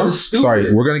on. You know?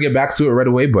 Sorry, we're gonna get back to it right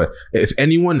away. But if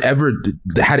anyone ever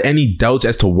had any doubts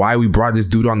as to why we brought this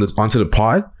dude onto the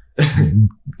pod, that's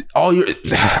all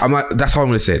I'm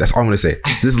gonna say. Just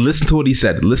listen to what he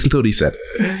said.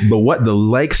 The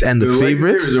likes and the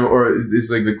favorites, or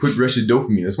it's like the quick rush of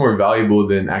dopamine. It's more valuable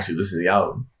than actually listening to the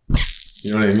album.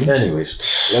 You know what I mean? Anyways,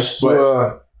 let's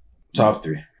do top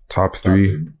 3. Top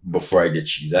 3 before I get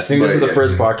cheese. I think this is the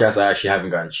first podcast I actually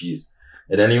haven't gotten cheese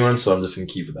at anyone, so I'm just gonna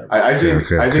keep it that way. I think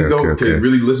to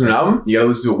really listen to an album, you gotta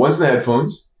listen to it once in the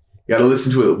headphones. You gotta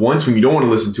listen to it once when you don't want to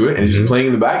listen to it, and it's just playing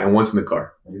in the back, and once in the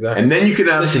car. Exactly. And then you can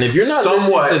have if you're not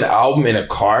listening to an album in a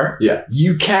car,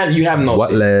 you have no what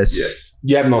say. less. Yes.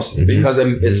 You have no say because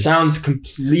it sounds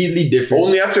completely different.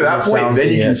 Only after that point,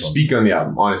 then you can speak on the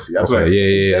album. Honestly, that's what I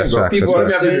think. That's facts. People are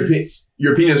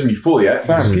your opinion doesn't be full yet.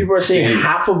 People are saying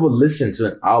half of a listen to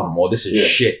an album. Oh, this is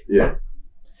shit. Yeah.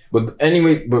 But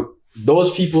anyway,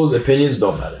 those people's opinions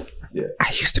don't matter. Yeah. I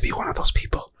used to be one of those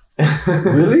people.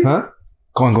 Really? Huh?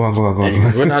 Go on.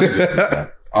 Anyways, we're not good.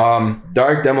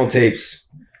 Dark Demo Tapes.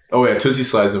 Oh yeah, Tootsie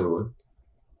Slide's number 1.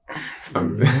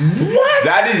 What?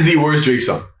 That is the worst Drake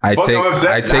song. I take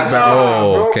back.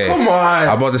 Oh, okay. Come on.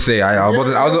 I'm about to say. I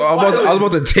was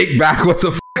about to take back what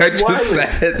the I just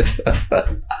said.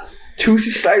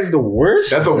 Tootsie Slide's the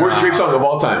worst. That's the worst Drake song of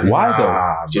all time. Why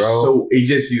though? Just so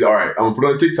he's all right. I'm gonna put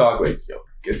it on TikTok. Like, yo,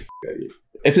 get the out of here.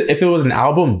 If it was an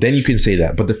album, then you can say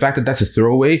that. But the fact that that's a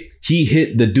throwaway, he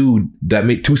hit the dude that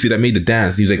made Tootsie that made the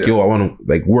dance. He was like, yo, I want to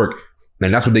like work.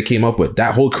 And that's what they came up with.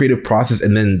 That whole creative process,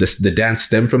 and then the dance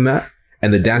stemmed from that,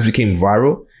 and the dance became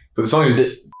viral. But the song is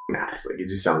just ass. Like, it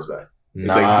just sounds bad. It's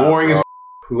like boring as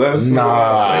because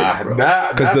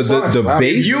the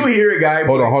bass. You hear a guy.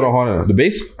 Hold on. The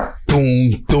bass.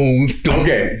 Boom.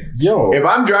 Okay, yo. If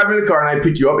I'm driving in the car and I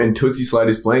pick you up and Tootsie Slide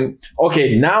is playing,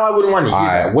 okay, now I wouldn't want to hear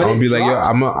that. When I'm gonna be like,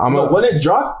 yo, when it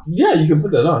dropped, yeah, you can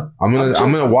put that on. I'm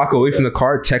gonna walk away from the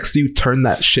car, text you, turn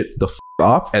that shit the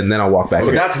off, and then I'll walk back.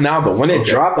 But that's now though. When it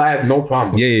dropped, I have no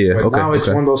problem. Yeah. But now it's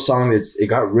one of those songs. It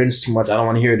got rinsed too much. I don't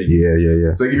want to hear it anymore.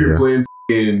 Yeah. It's like if you're playing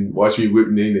and Watch Me Whip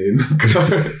Nene in the car.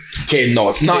 Okay, no,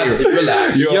 it's not.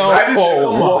 Relax.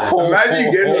 Imagine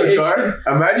you get in the car.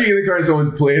 Imagine you get in the car and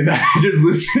someone's playing that. Just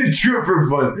listen to it for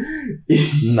fun.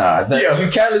 You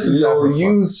can't listen to that for fun.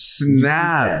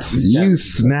 You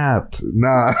snapped.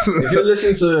 Nah. If you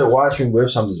listen to Watch Me Whip,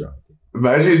 something's wrong.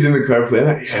 Imagine he's in the car playing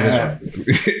that. Yeah.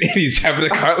 He's having a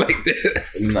car like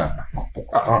this. Nah.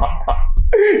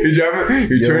 You're driving.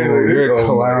 You're a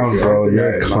clown, bro.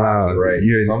 You're a clown. Right.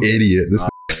 You're an idiot. This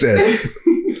said.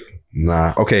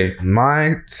 Nah. Okay.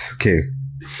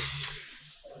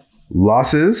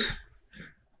 Losses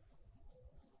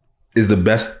is the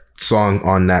best song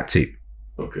on that tape.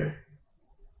 Okay.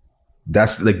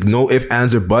 That's like no ifs,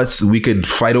 ands, or buts. We could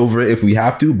fight over it if we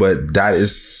have to, but that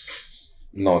is...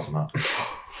 No, it's not.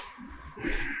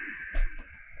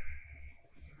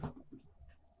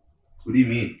 What do you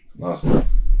mean? No, it's not.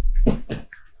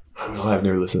 I don't know. I've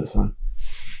never listened to this song.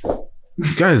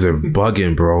 You guys are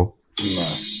bugging, bro. No.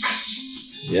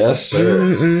 Yes,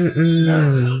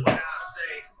 sir.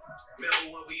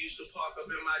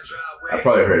 I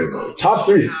probably heard it. Top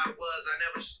 3.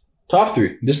 Top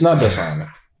 3. This is not that song, man.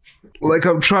 Like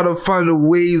I'm trying to find the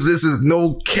waves. This is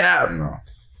no cap. No.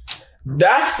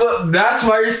 That's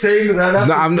why you're saying that. That's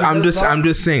No, I'm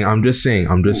just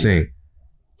saying.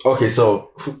 Okay,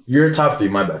 so your top 3.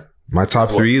 My bad. My top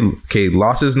 3. Okay,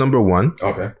 Lost is number 1.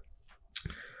 Okay.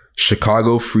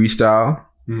 Chicago Freestyle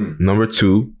number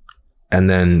 2, and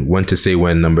then When to Say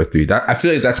When number 3. That I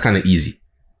feel like that's kind of easy.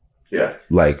 Yeah.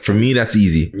 Like for me, that's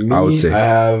easy. I would say. I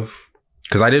have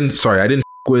Because I didn't f-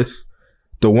 with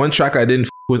the one track I didn't f-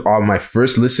 with on my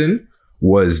first listen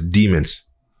was Demons.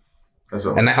 That's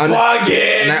all. And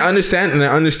I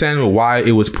understand why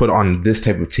it was put on this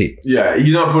type of tape. Yeah,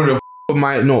 he's not putting a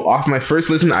Off my first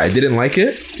listen, I didn't like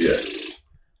it. yeah.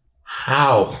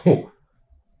 how?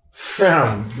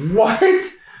 Fam, what?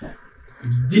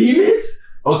 Demons?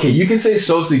 Okay, you can say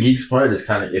Soul's the Geeks part is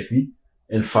kind of iffy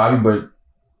and Fabi, but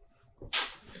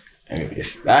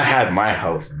anyways, that had my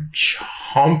house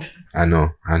chomp. I know.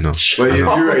 But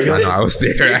you're right. I know. I was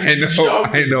there.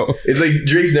 I know. It's like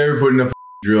Drake's never putting a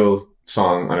drill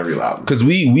song on a real album. Because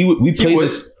we played would.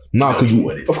 this. No,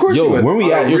 because Of course, you would. when we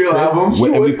On at a your real crib, album, you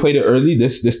and we would. played it early.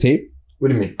 This tape. What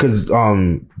do you mean? Because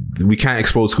we can't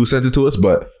expose who sent it to us,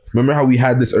 but remember how we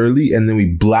had this early and then we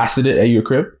blasted it at your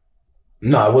crib?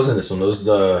 No, it wasn't this one.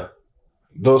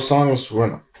 Those songs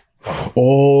weren't.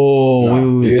 Oh,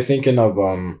 No, wait. you're thinking of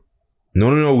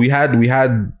No. We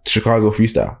had Chicago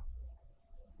Freestyle.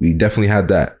 We definitely had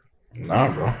that.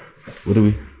 Nah, bro. What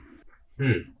do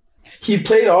we? He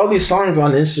played all these songs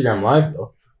on Instagram Live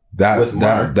though. With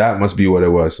Mark. That must be what it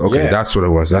was. Okay, Yeah. that's what it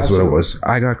was. That's what it was.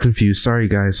 I got confused. Sorry,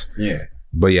 guys. Yeah.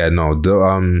 But yeah, no. That's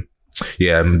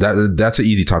an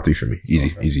easy top 3 for me.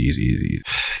 Easy.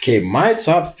 Okay, my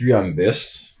top 3 on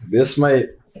this. This might.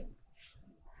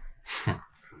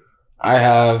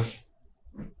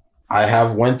 I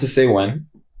have When to Say When.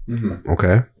 Mm-hmm.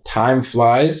 Okay. Time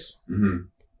Flies. Mm-hmm.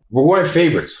 We're going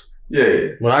favorites. Yeah.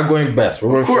 We're not going best. We're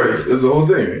going Of course, favorites. that's the whole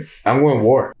thing. Right? I'm going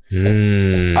War.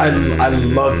 I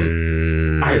love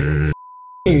it. I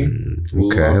f***ing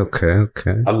love it.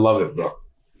 Okay. I love it, bro.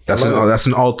 That's I love it. that's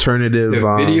an alternative.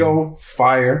 The video,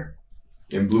 fire.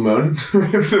 In Blue Mountain.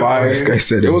 Fire. This guy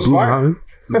said It was Blue fire. Mountain.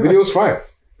 The video's fire.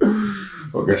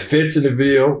 Okay. The fits in the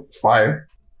video, fire.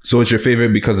 So it's your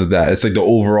favorite because of that. It's like the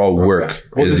overall work.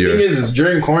 Well, the your. thing is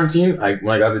during quarantine, when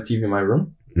I got the TV in my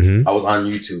room, Mhm. I was on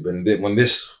YouTube, and when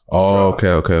this, Oh, okay.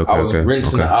 I was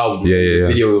rinsing the album. Yeah. The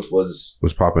video was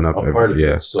popping up. a part of it,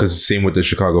 Yeah, so- because same with the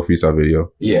Chicago Freestyle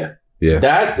video. yeah. Yeah.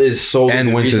 That is solely And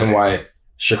the When to- reason why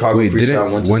Chicago Wait,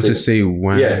 Freestyle didn't to say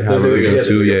when? Yeah, Have a the video video,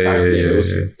 too. yeah, Yeah. it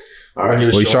was- All right.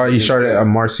 Well, he shot it at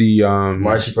Marcy.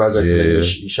 Marcy Project. Yeah, Yeah, yeah.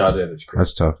 he shot it at his crib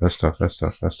That's tough.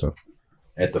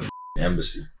 at the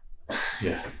embassy.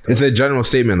 Yeah. It's a general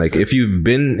statement. Like if you've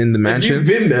been in the mansion, If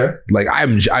you've been there, like I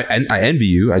envy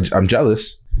you. I'm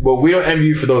jealous. but we don't envy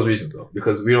you for those reasons though,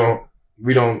 because we don't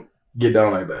get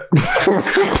down like that.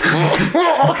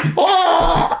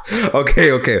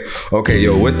 Okay.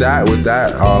 Yo, with that,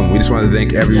 we just want to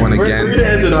thank everyone again. We're gonna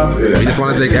end it off. We just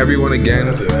want to thank everyone again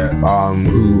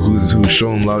who's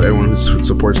shown love, everyone who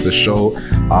supports the show.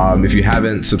 If you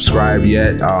haven't subscribed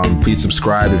yet, please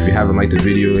subscribe. If you haven't liked the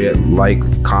video yet, like,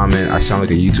 comment. I sound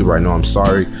like a YouTuber, I know, I'm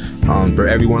sorry. For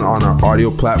everyone on our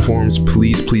audio platforms,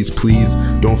 please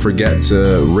don't forget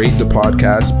to rate the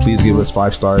podcast. Please give us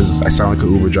 5 stars. I sound like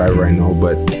an Uber driver, I know,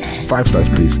 but 5 stars,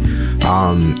 please.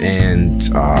 And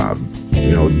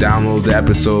download the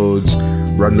episodes,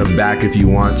 run them back if you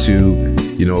want to.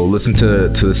 Listen to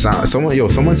the sound.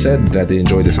 Someone said that they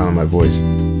enjoyed the sound of my voice,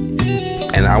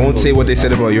 and I won't say what they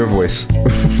said about your voice.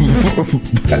 But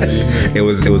it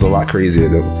was a lot crazier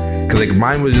though, because like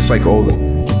mine was just like old.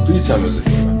 Please tell me it's a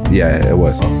female. Yeah, it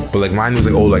was, but like mine was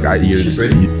like old. Like She's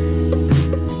pretty.